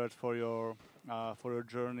get prepared for your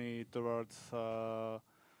journey towards the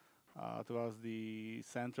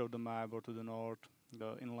center of the map or to the north,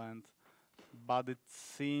 the inland. But it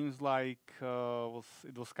seems like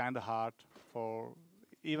it was kind of hard for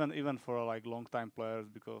even for like long time players,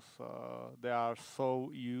 because they are so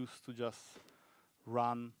used to just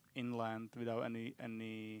run inland without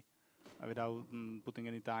without putting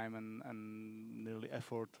any time and nearly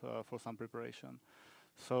effort for some preparation.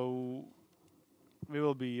 So we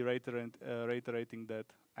will be reiterating that,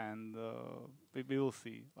 and we will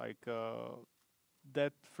see. Like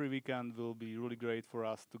that free weekend will be really great for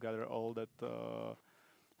us to gather all that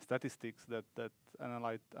statistics, that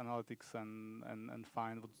analytics, and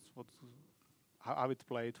find how it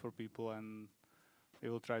played for people, and we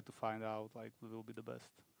will try to find out like what will be the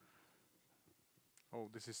best. Oh,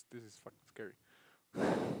 this is fucking scary.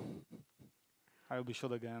 I will be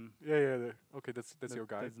shot again. Yeah. Okay, that's your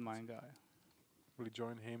guy. That's my guy. We'll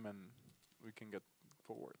join him and we can get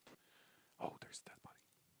forward. Oh, there's that body.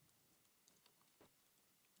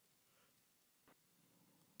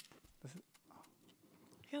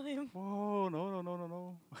 Kill him. Whoa!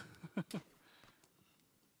 No!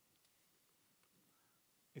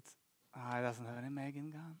 It doesn't have any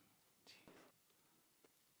Megan gun.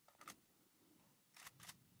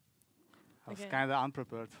 I was Okay. kind of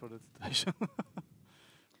unprepared for the situation.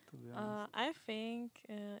 To be honest. I think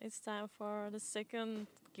it's time for the second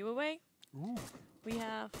giveaway. Ooh. We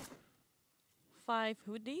have 5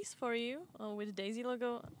 hoodies for you with the DayZ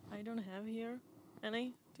logo. I don't have here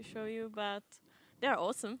any to show you, but they're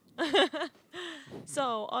awesome.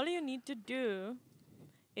 So all you need to do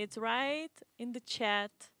is write in the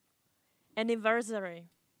chat anniversary.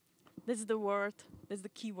 That's the word. That's the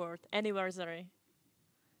keyword. Anniversary.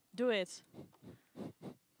 Do it.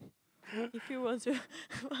 If you want to.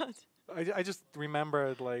 What? I just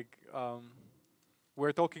remembered, like,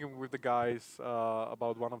 we're talking with the guys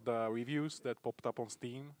about one of the reviews that popped up on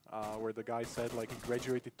Steam, where the guy said like he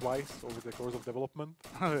graduated twice over the course of development,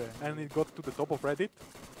 and it got to the top of Reddit,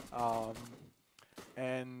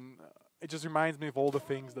 and it just reminds me of all the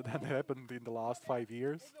things that had happened in the last 5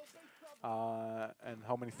 years, and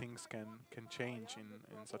how many things can change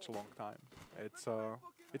in such a long time.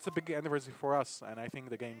 It's a big anniversary for us, and I think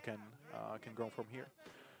the game can grow from here.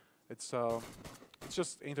 It's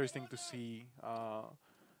just interesting to see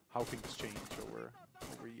how things change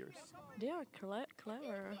over years. They are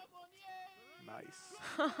clever. Nice.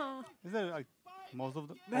 Is that like most of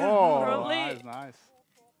the? Probably. Nice.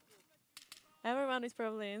 Everyone is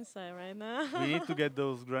probably inside right now. We need to get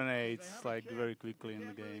those grenades like very quickly in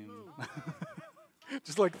the game.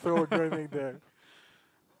 Just like throw a grenade there.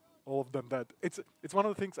 All of them dead. It's one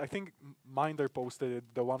of the things, I think Minder posted it,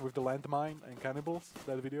 the one with the landmine and cannibals,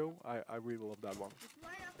 that video. I really love that one.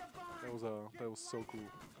 That was so cool.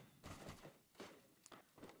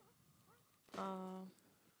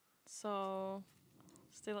 So,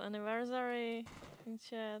 still anniversary in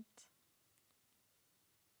chat.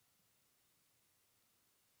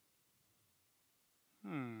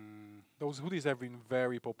 Those hoodies have been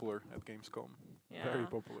very popular at Gamescom. Yeah. Very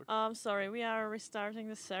popular. Sorry, we are restarting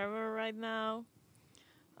the server right now.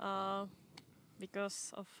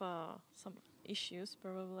 Because of some issues,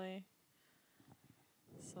 probably.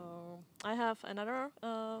 So, I have another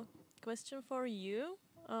question for you,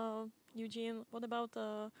 Eugen. What about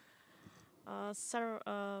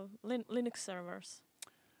Linux servers?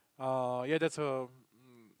 Yeah, that's a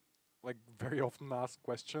like very often asked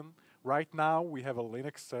question. Right now, we have a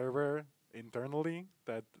Linux server internally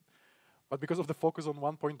but because of the focus on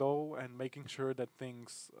 1.0 and making sure that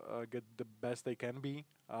things get the best they can be,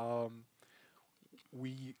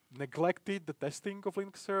 we neglected the testing of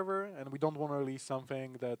Linux server, and we don't want to release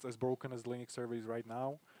something that's as broken as Linux server is right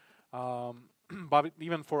now. but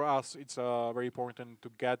even for us, it's very important to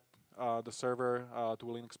get the server to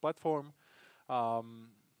a Linux platform.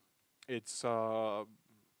 It's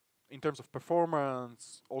in terms of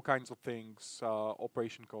performance, all kinds of things,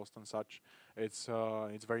 operation cost and such. It's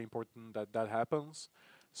very important that that happens.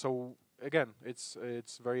 So again, it's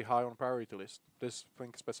very high on priority list. This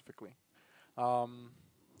thing specifically.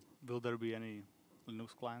 Will there be any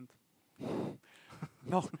Linux client?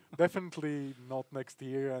 No, definitely not next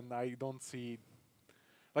year, and I don't see,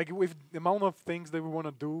 like, with the amount of things that we want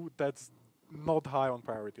to do, that's not high on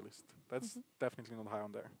priority list. That's definitely not high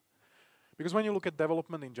on there. Because when you look at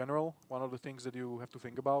development in general, one of the things that you have to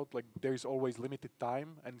think about, like, there is always limited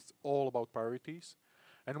time, and it's all about priorities.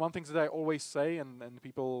 And one thing that I always say, and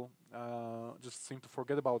people just seem to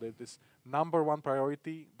forget about it, is number one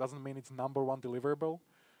priority doesn't mean it's number one deliverable.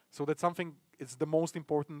 So that's something, it's the most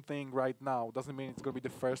important thing right now. Doesn't mean it's going to be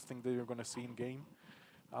the first thing that you're going to see in game.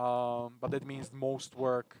 But that means most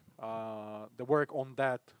work, the work on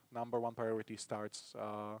that number one priority starts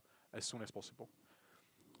as soon as possible.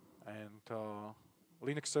 And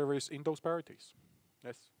Linux server is in those priorities.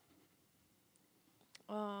 Yes.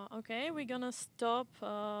 Okay, we're gonna stop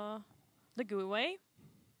the giveaway.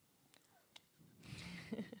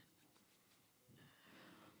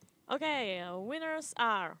 Okay, winners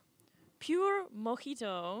are Pure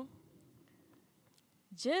Mojito,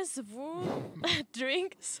 Jesvu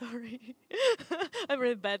Drink, sorry, I'm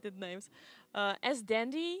really bad at names, S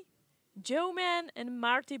Dandy, Joe Man, and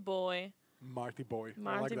Marty Boy. Marty Boy. I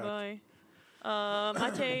Marty like that. Boy.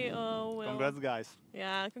 Matej will... Congrats, guys.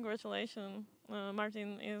 Yeah, congratulations.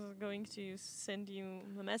 Martin is going to send you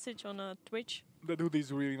a message on Twitch. The dude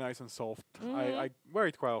is really nice and soft. Mhm. I wear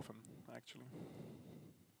it quite often, actually.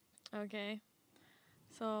 Okay.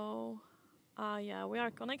 So, yeah, we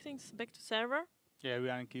are connecting back to server. Yeah, we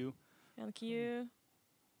are in queue. Thank you.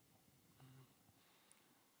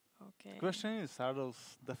 Okay. Question is, are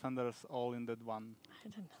those defenders all in that one I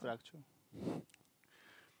don't know. structure?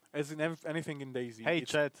 As in anything in DayZ, Hey,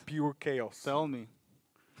 it's chat, pure chaos. tell me.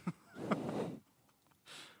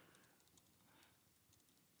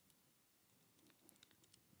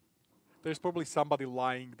 There's probably somebody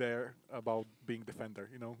lying there about being defender.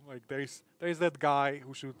 You know, like there's that guy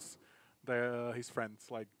who shoots his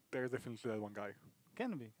friends. Like there's definitely that one guy.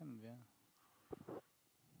 Can be, yeah.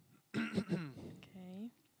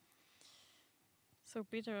 Okay. So,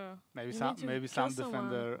 Peter, Maybe you some need to maybe kill some someone.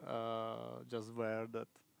 defender just wear that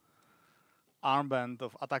armband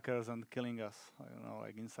of attackers and killing us. I don't know,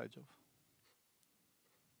 like inside job.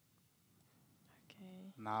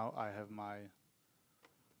 Okay. Now I have my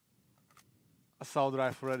assault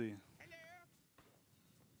rifle ready.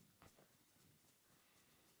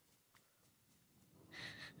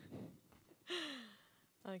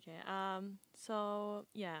 Okay. So,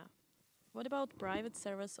 yeah. What about private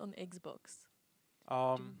servers on Xbox?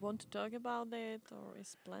 Do you want to talk about it, or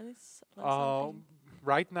is plans something?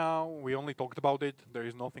 Right now, we only talked about it. There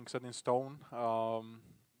is nothing set in stone.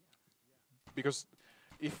 Because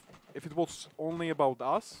if it was only about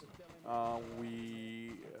us,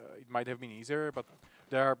 it might have been easier. But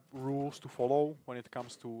there are rules to follow when it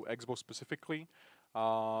comes to Xbox specifically.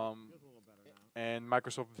 And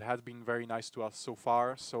Microsoft has been very nice to us so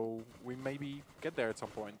far. So we maybe get there at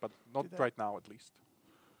some point, but not right now, at least.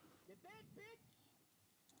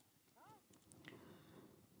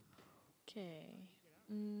 Okay.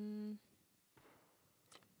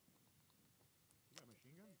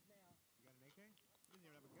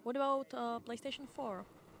 What about PlayStation 4?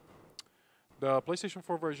 The PlayStation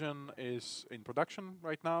 4 version is in production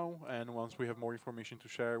right now, and once we have more information to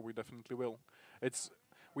share, we definitely will.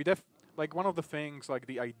 Like one of the things, like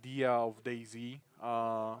the idea of DayZ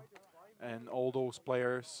and all those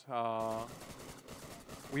players.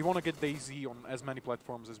 We want to get DayZ on as many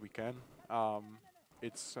platforms as we can. I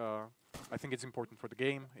think it's important for the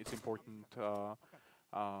game. It's important for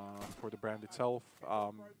the brand itself,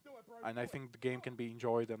 and I think the game can be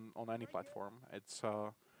enjoyed on any platform.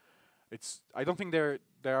 I don't think there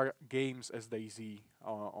are games as DayZ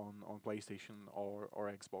on PlayStation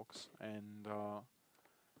or Xbox, and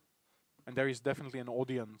there is definitely an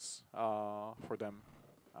audience for them.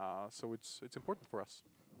 So it's important for us.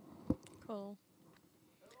 Cool.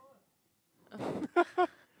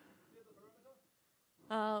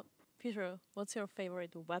 Peter, what's your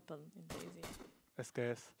favorite weapon in DayZ?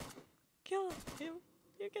 SKS. Kill him.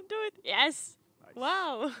 You can do it. Yes. Nice.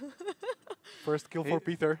 Wow. First kill for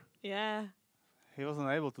Peter. Yeah. He wasn't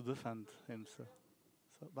able to defend himself.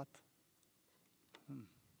 But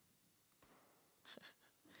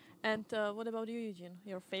And what about you, Eugen?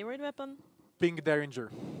 Your favorite weapon? Pink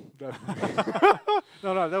Derringer.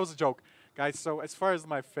 No, that was a joke. Guys, so as far as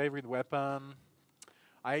my favorite weapon,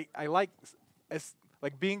 I like as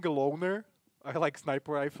like being a loner. I like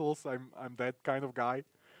sniper rifles. I'm that kind of guy.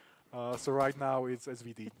 So right now it's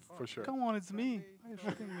SVD for sure. Come on, it's me. Why are you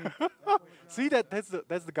shooting me? See that's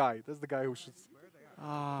the guy. That's the guy who shoots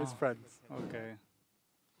his friends. Okay.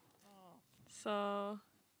 So,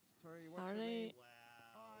 are they?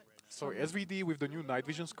 So SVD with the new night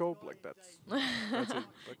vision scope, like that's it.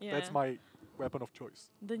 Like, Yeah. that's my weapon of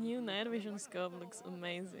choice. The new night vision scope looks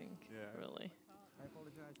amazing. Yeah. Really.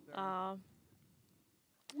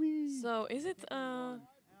 So is it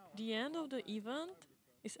the end of the event?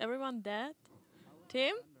 Is everyone dead?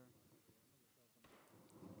 Tim?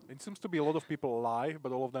 It seems to be a lot of people alive,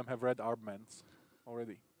 but all of them have red armaments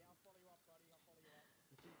already.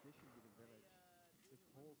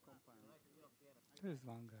 There's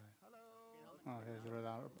one guy. Oh, he has red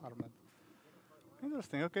armor.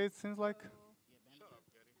 Interesting. Okay, it seems like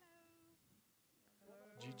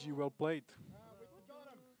GG, well played.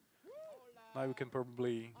 Now we can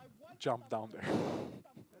probably jump down there.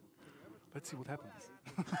 Let's see what happens.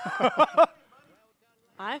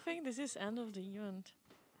 I think this is end of the event.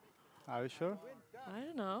 Are you sure? I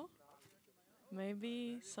don't know.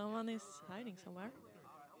 Maybe someone is hiding somewhere.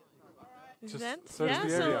 Is Just that? search Yeah, the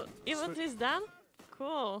so area. event is done?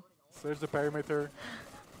 Cool. Search the perimeter.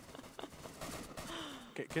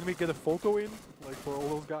 Can we get a photo in, like for all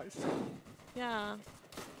those guys? Yeah.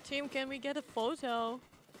 Tim, can we get a photo?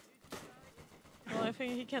 Well, I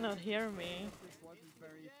think he cannot hear me.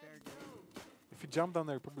 If you jump down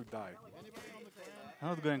there, you probably die. I'm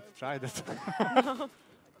not going to try that.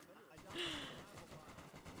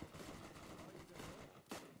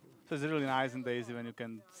 So it's really nice in DayZ when you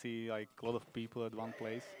can see like a lot of people at one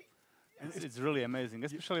place. It's really amazing,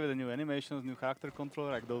 especially with the new animations, new character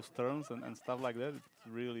controller, like those turns and stuff like that. It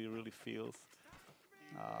really, really feels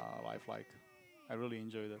lifelike. I really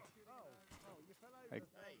enjoy that. Like,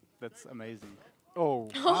 that's amazing. Oh,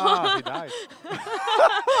 He died.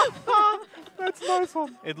 that's a nice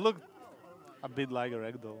one. It looked a bit like a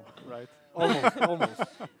ragdoll, right? Almost, almost.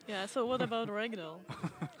 Yeah, so what about Ragdoll?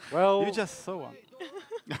 Well, You just saw one.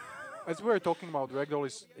 as we were talking about, ragdoll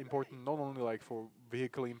is important not only like for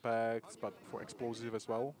vehicle impacts, but for explosive as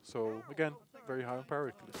well. So again, very high on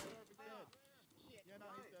priority list.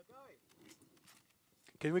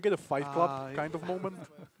 Can we get a Fight Club kind of moment?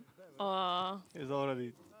 He's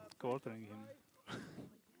already quartering him.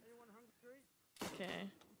 Okay.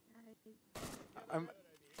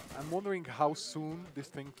 I'm wondering how soon this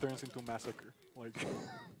thing turns into massacre. Like,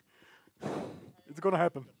 it's gonna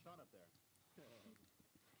happen.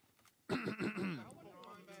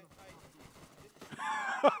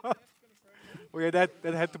 Okay, that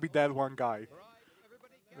had to be that one guy.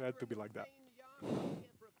 It had to be like that.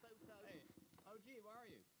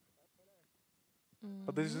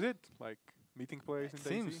 But this is it, like meeting players in DayZ.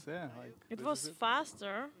 Seems, yeah. Like It This was is it.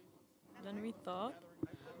 faster than we thought.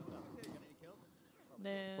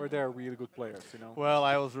 Where there are really good players, you know. well,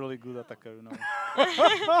 I was really good attacker, you know.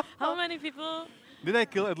 How many people? Did I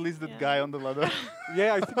kill at least that Yeah. guy on the ladder?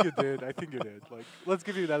 Yeah, I think you did. I think you did. Like, let's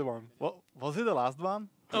give you that one. Well, was it the last one?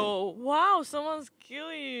 Oh wow! Someone's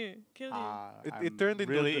killed you. It turned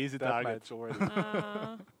into really that easy that target. match already.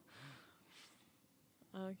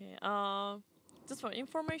 Okay. Just for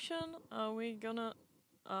information, we're gonna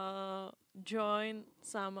join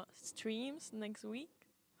some streams next week.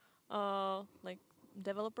 Like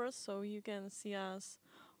developers, so you can see us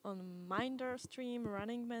on Minder stream,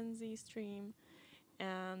 Running Manzy stream,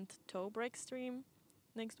 and Toe Break stream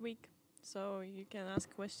next week. So you can ask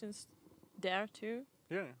questions there too.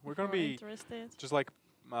 Yeah, we're if gonna you're be interested. just like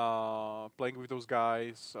playing with those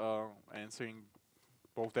guys, answering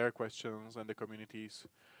both their questions and the communities.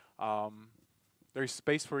 There is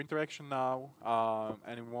space for interaction now,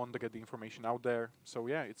 and we want to get the information out there. So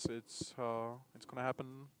yeah, it's gonna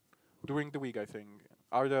happen during the week, I think.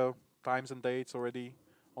 Are the times and dates already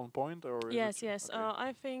on point, or is Yes, it yes. okay.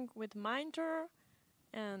 I think with Minder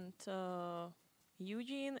and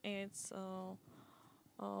Eugen, it's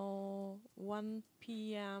 1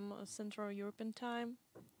 p.m. Central European time.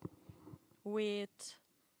 With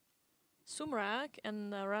Sumrak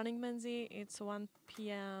and Running Manzy, it's 1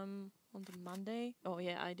 p.m. on the Monday. Oh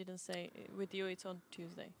yeah, I didn't say. With you, it's on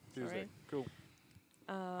Tuesday. Tuesday? Sorry. Cool.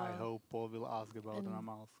 I hope Paul will ask about and-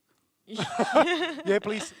 Namalsk. Yeah,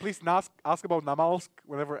 please ask about Namalsk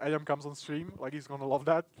whenever Adam comes on stream. Like, he's gonna love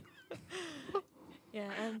that. Yeah,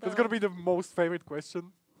 and That's gonna be the most favorite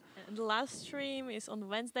question. and the last stream is on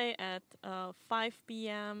Wednesday at 5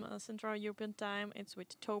 p.m. Central European time. It's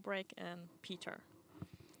with Tobrek and Peter.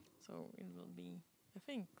 So it will be, I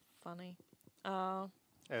think, funny.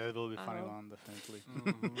 Yeah, it will be I funny hope. one, definitely.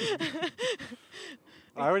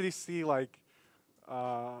 I already see like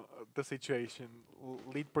the situation.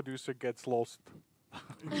 Lead producer gets lost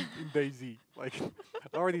in DayZ. Like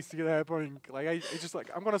I already see it happening. Like it's just like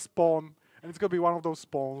I'm gonna spawn, and it's gonna be one of those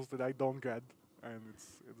spawns that I don't get, and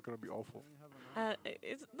it's gonna be awful.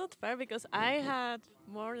 It's not fair because I had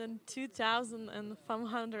more than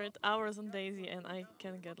 2,500 hours on DayZ and I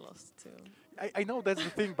can get lost too. I know that's the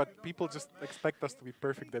thing, but people just expect us to be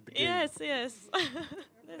perfect at the game. Yes, yes.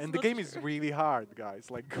 That's And the not game is true. really hard, guys.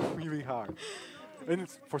 Like really hard. And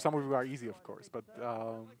it's for some of you are easy, of course, but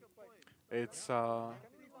it's but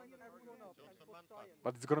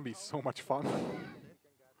it's gonna be so much fun.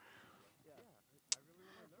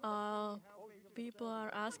 Uh, People are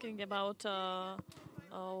asking about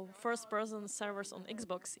first-person servers on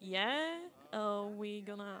Xbox. Yeah, we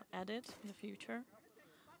gonna add it in the future.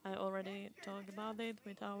 I already talked about it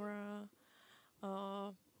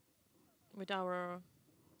uh, with our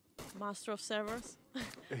master of servers.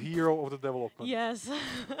 A hero of the development. Yes.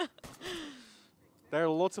 There are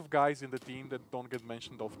lots of guys in the team that don't get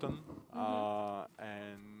mentioned often, Mhm.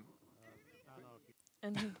 and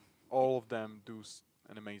And all of them do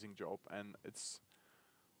an amazing job. And it's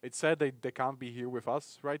sad they can't be here with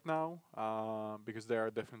us right now because they are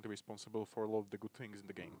definitely responsible for a lot of the good things in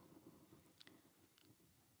the game.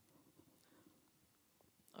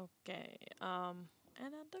 okay.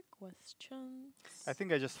 Another question. I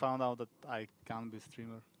think I just found out that I can't be a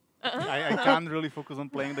streamer. I can't really focus on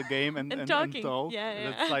playing the game and, And and talking. talk. Yeah,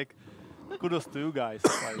 yeah. That's like kudos to you guys.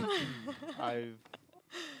 Like, I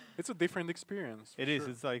It's a different experience. for it is.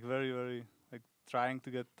 sure. It's like very very like trying to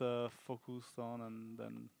get focused on and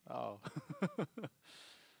then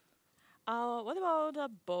What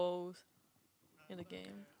about bows in the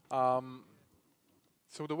game?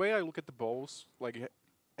 So the way I look at the bows, like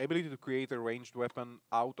ability to create a ranged weapon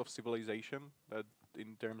out of civilization, that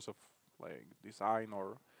in terms of like design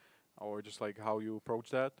or just like how you approach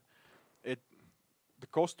that, it the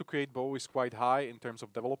cost to create bow is quite high in terms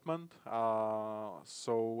of development.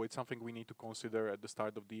 So it's something we need to consider at the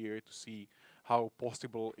start of the year to see how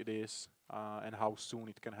possible it is and how soon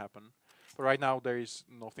it can happen. But right now there is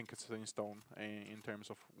nothing set in stone in terms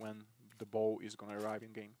of when the bow is gonna arrive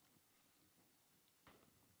in game.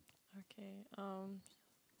 Okay.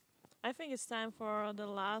 I think it's time for the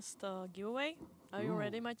last giveaway. Are you Ooh.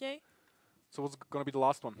 ready, Matej? So what's gonna be the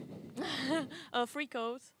last one? Free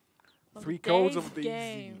code. of Free the codes DayZ of DayZ.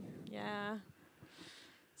 game. Yeah.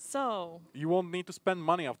 So You won't need to spend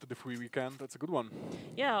money after the free weekend. That's a good one.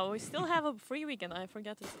 yeah, we still have a free weekend. I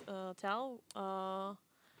forgot to tell.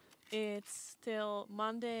 It's till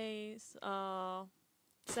Mondays,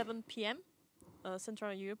 7 p.m.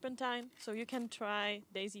 Central European time. So you can try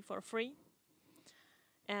DayZ for free.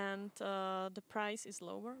 And the price is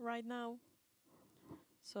lower right now.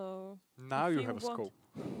 So Now If you you have a want- scope.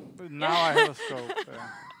 now I have a scope.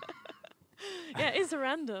 yeah, it's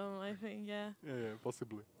random. I think yeah. Yeah,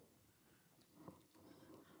 possibly.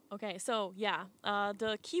 Okay, so yeah,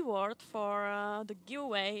 the keyword for the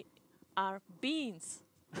giveaway are beans.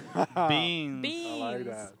 Beans. Beans. like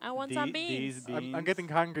that. I want some beans. These I'm beans. getting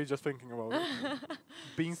hungry just thinking about it.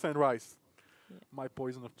 Beans and rice. Yeah. My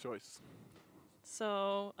poison of choice.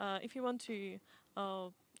 So if you want to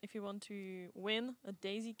win a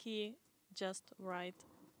DayZ key, just write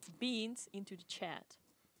beans into the chat,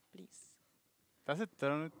 please. Does it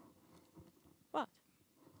turn? What?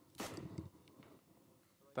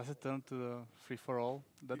 Does it turn to the free for all?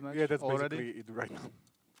 That match Yeah, that's already. basically it right now.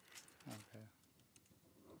 Okay.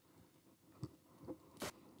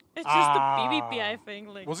 It's just a PvP, I think.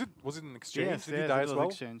 Like Was it an exchange? Yes, Did he yes, die it as was well?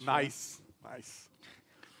 exchange, yeah. Nice, nice.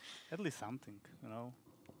 At least something, you know.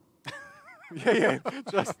 yeah.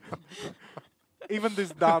 Just even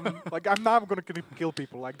this done. Like I'm now gonna kill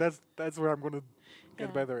people. Like that's where I'm gonna get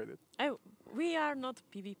Yeah. better at it. we are not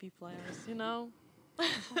PvP players, you know.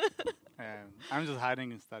 I'm just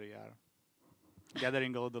hiding in Stariyar,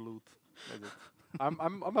 gathering all the loot. That's it.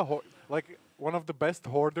 I'm a like one of the best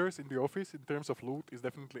hoarders in the office in terms of loot is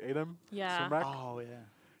definitely Adam. Yeah. Sumak. Oh yeah.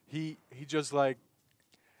 He just like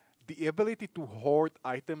the ability to hoard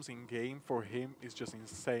items in game for him is just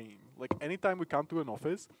insane. Like anytime we come to an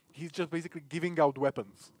office, he's just basically giving out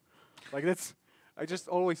weapons. Like that's I just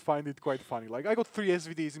always find it quite funny. Like I got 3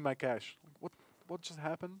 SVDs in my cache. Like, what just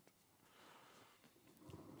happened?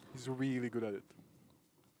 He's really good at it.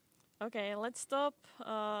 Okay, let's stop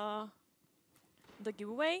the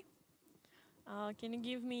giveaway. Can you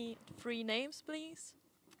give me 3 names, please?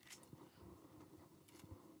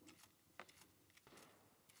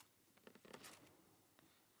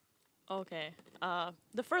 Okay.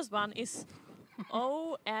 The first one is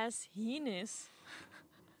O as Henis.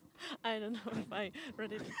 I don't know if I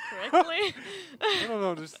read it correctly.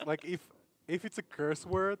 No. Just like if it's a curse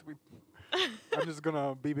word, I'm just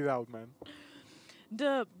gonna beep it out, man.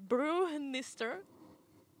 The Brewnister.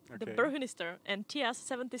 The Okay. Brewnister and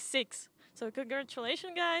Tias76. So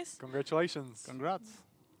congratulations, guys. Congratulations. Congrats.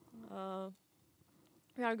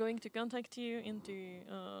 We are going to contact you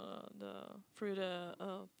through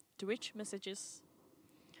the Twitch messages.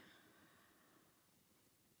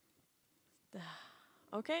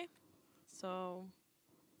 Okay, so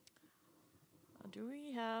do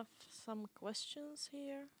we have some questions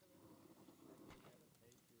here?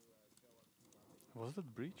 Was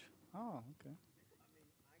that breach? Oh, okay.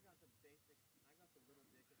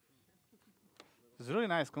 It's really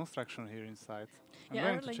nice construction here inside. I'm Yeah, I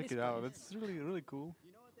going really to like check this it out. place. It's really cool.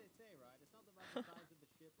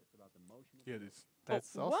 Yeah, this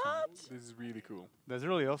That's awesome. What? this is really cool. That's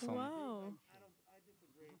really awesome. Wow.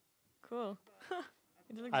 Cool.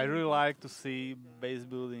 It looks I really good. like to see base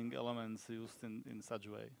building elements used in such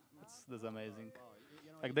way. That's amazing.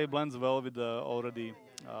 Like they blend well with the already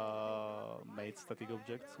made static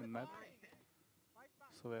objects in map.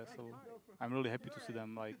 So yeah, so I'm really happy to see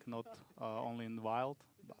them like not only in wild,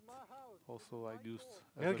 but also like used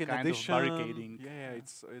as Yeah, a like in kind addition, of barricading. yeah,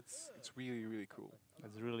 it's really cool.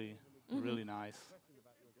 It's really nice.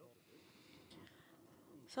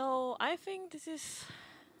 So I think this is.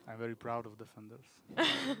 I'm very proud of defenders.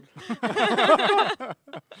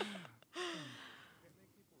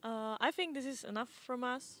 I think this is enough from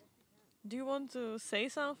us. Do you want to say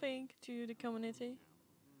something to the community,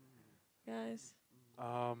 guys?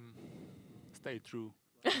 Stay true.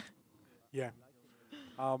 Yeah.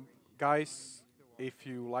 Guys, if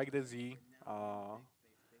you like DayZ,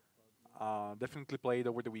 definitely play it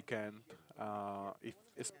over the weekend.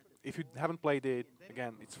 If you haven't played it,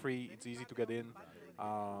 again, it's free. It's easy to get in.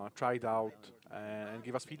 Try it out and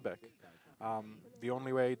give us feedback. The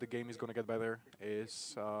only way the game is going to get better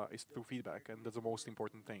is through feedback, and that's the most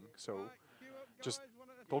important thing. So just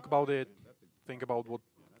talk about it, think about what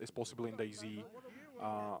is possible in DayZ.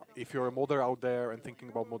 If you're a modder out there and thinking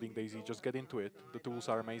about modding DayZ, just get into it. The tools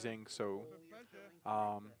are amazing, so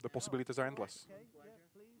the possibilities are endless.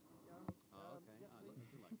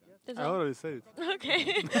 That's I all? already said it.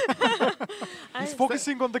 Okay. He's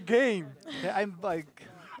focusing on the game. Yeah, I'm like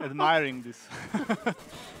admiring this.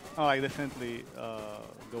 Oh, like definitely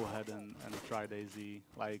go ahead and try DayZ.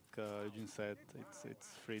 Like Eugen said, it's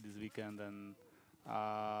free this weekend, and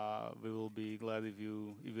we will be glad if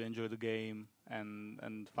you enjoy the game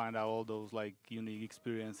and find out all those like unique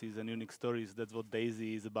experiences and unique stories. That's what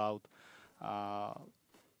DayZ is about.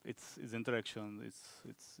 It's interaction.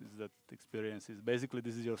 It's that experiences. Basically,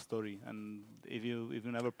 this is your story, and if you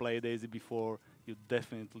never played DayZ before, you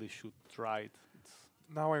definitely should try it.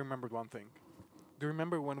 Now I remembered one thing. Do you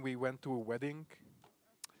remember when we went to a wedding?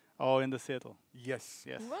 Oh, in the Seattle. Yes.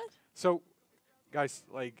 Yes. What? So, guys,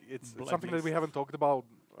 like it's Black something that we list. haven't talked about,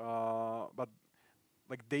 but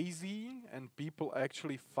like DayZ and people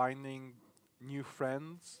actually finding new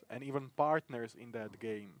friends and even partners in that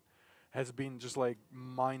game has been just like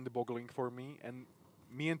mind-boggling for me. And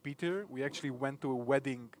me and Peter, we actually went to a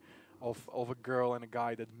wedding of a girl and a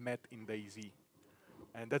guy that met in DayZ,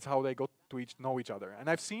 and that's how they got to know each other. And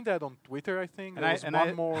I've seen that on Twitter. I think there was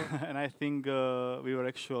one more. and I think we were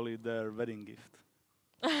actually their wedding gift.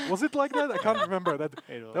 Was it like that? I can't remember that.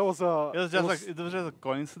 That was a. It was just a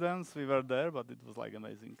coincidence. We were there, but it was like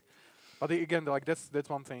amazing. But again, like that's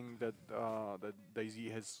one thing that that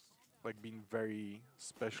DayZ has like been very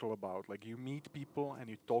special about. Like you meet people and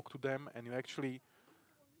you talk to them, and you actually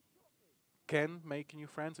can make new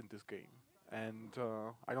friends in this game. And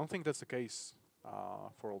I don't think that's the case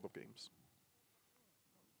for all the games.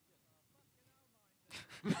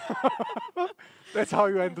 That's how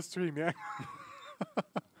you end the stream, yeah.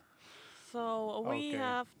 So we Okay.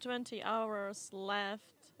 have 20 hours left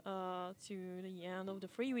to the end of the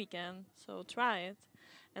free weekend. So try it,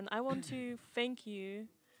 and I want to thank you.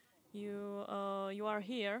 You are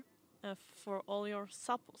here for all your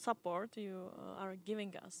support you are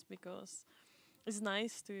giving us, because it's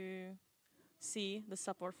nice to see the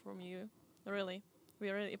support from you. Really, we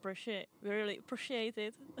really appreciate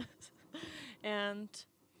it. And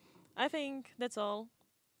I think that's all.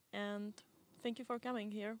 And thank you for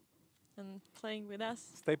coming here and playing with us.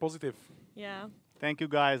 Stay positive. Yeah. Thank you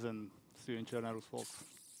guys, and see you in Černá Rus, folks.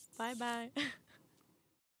 Bye bye.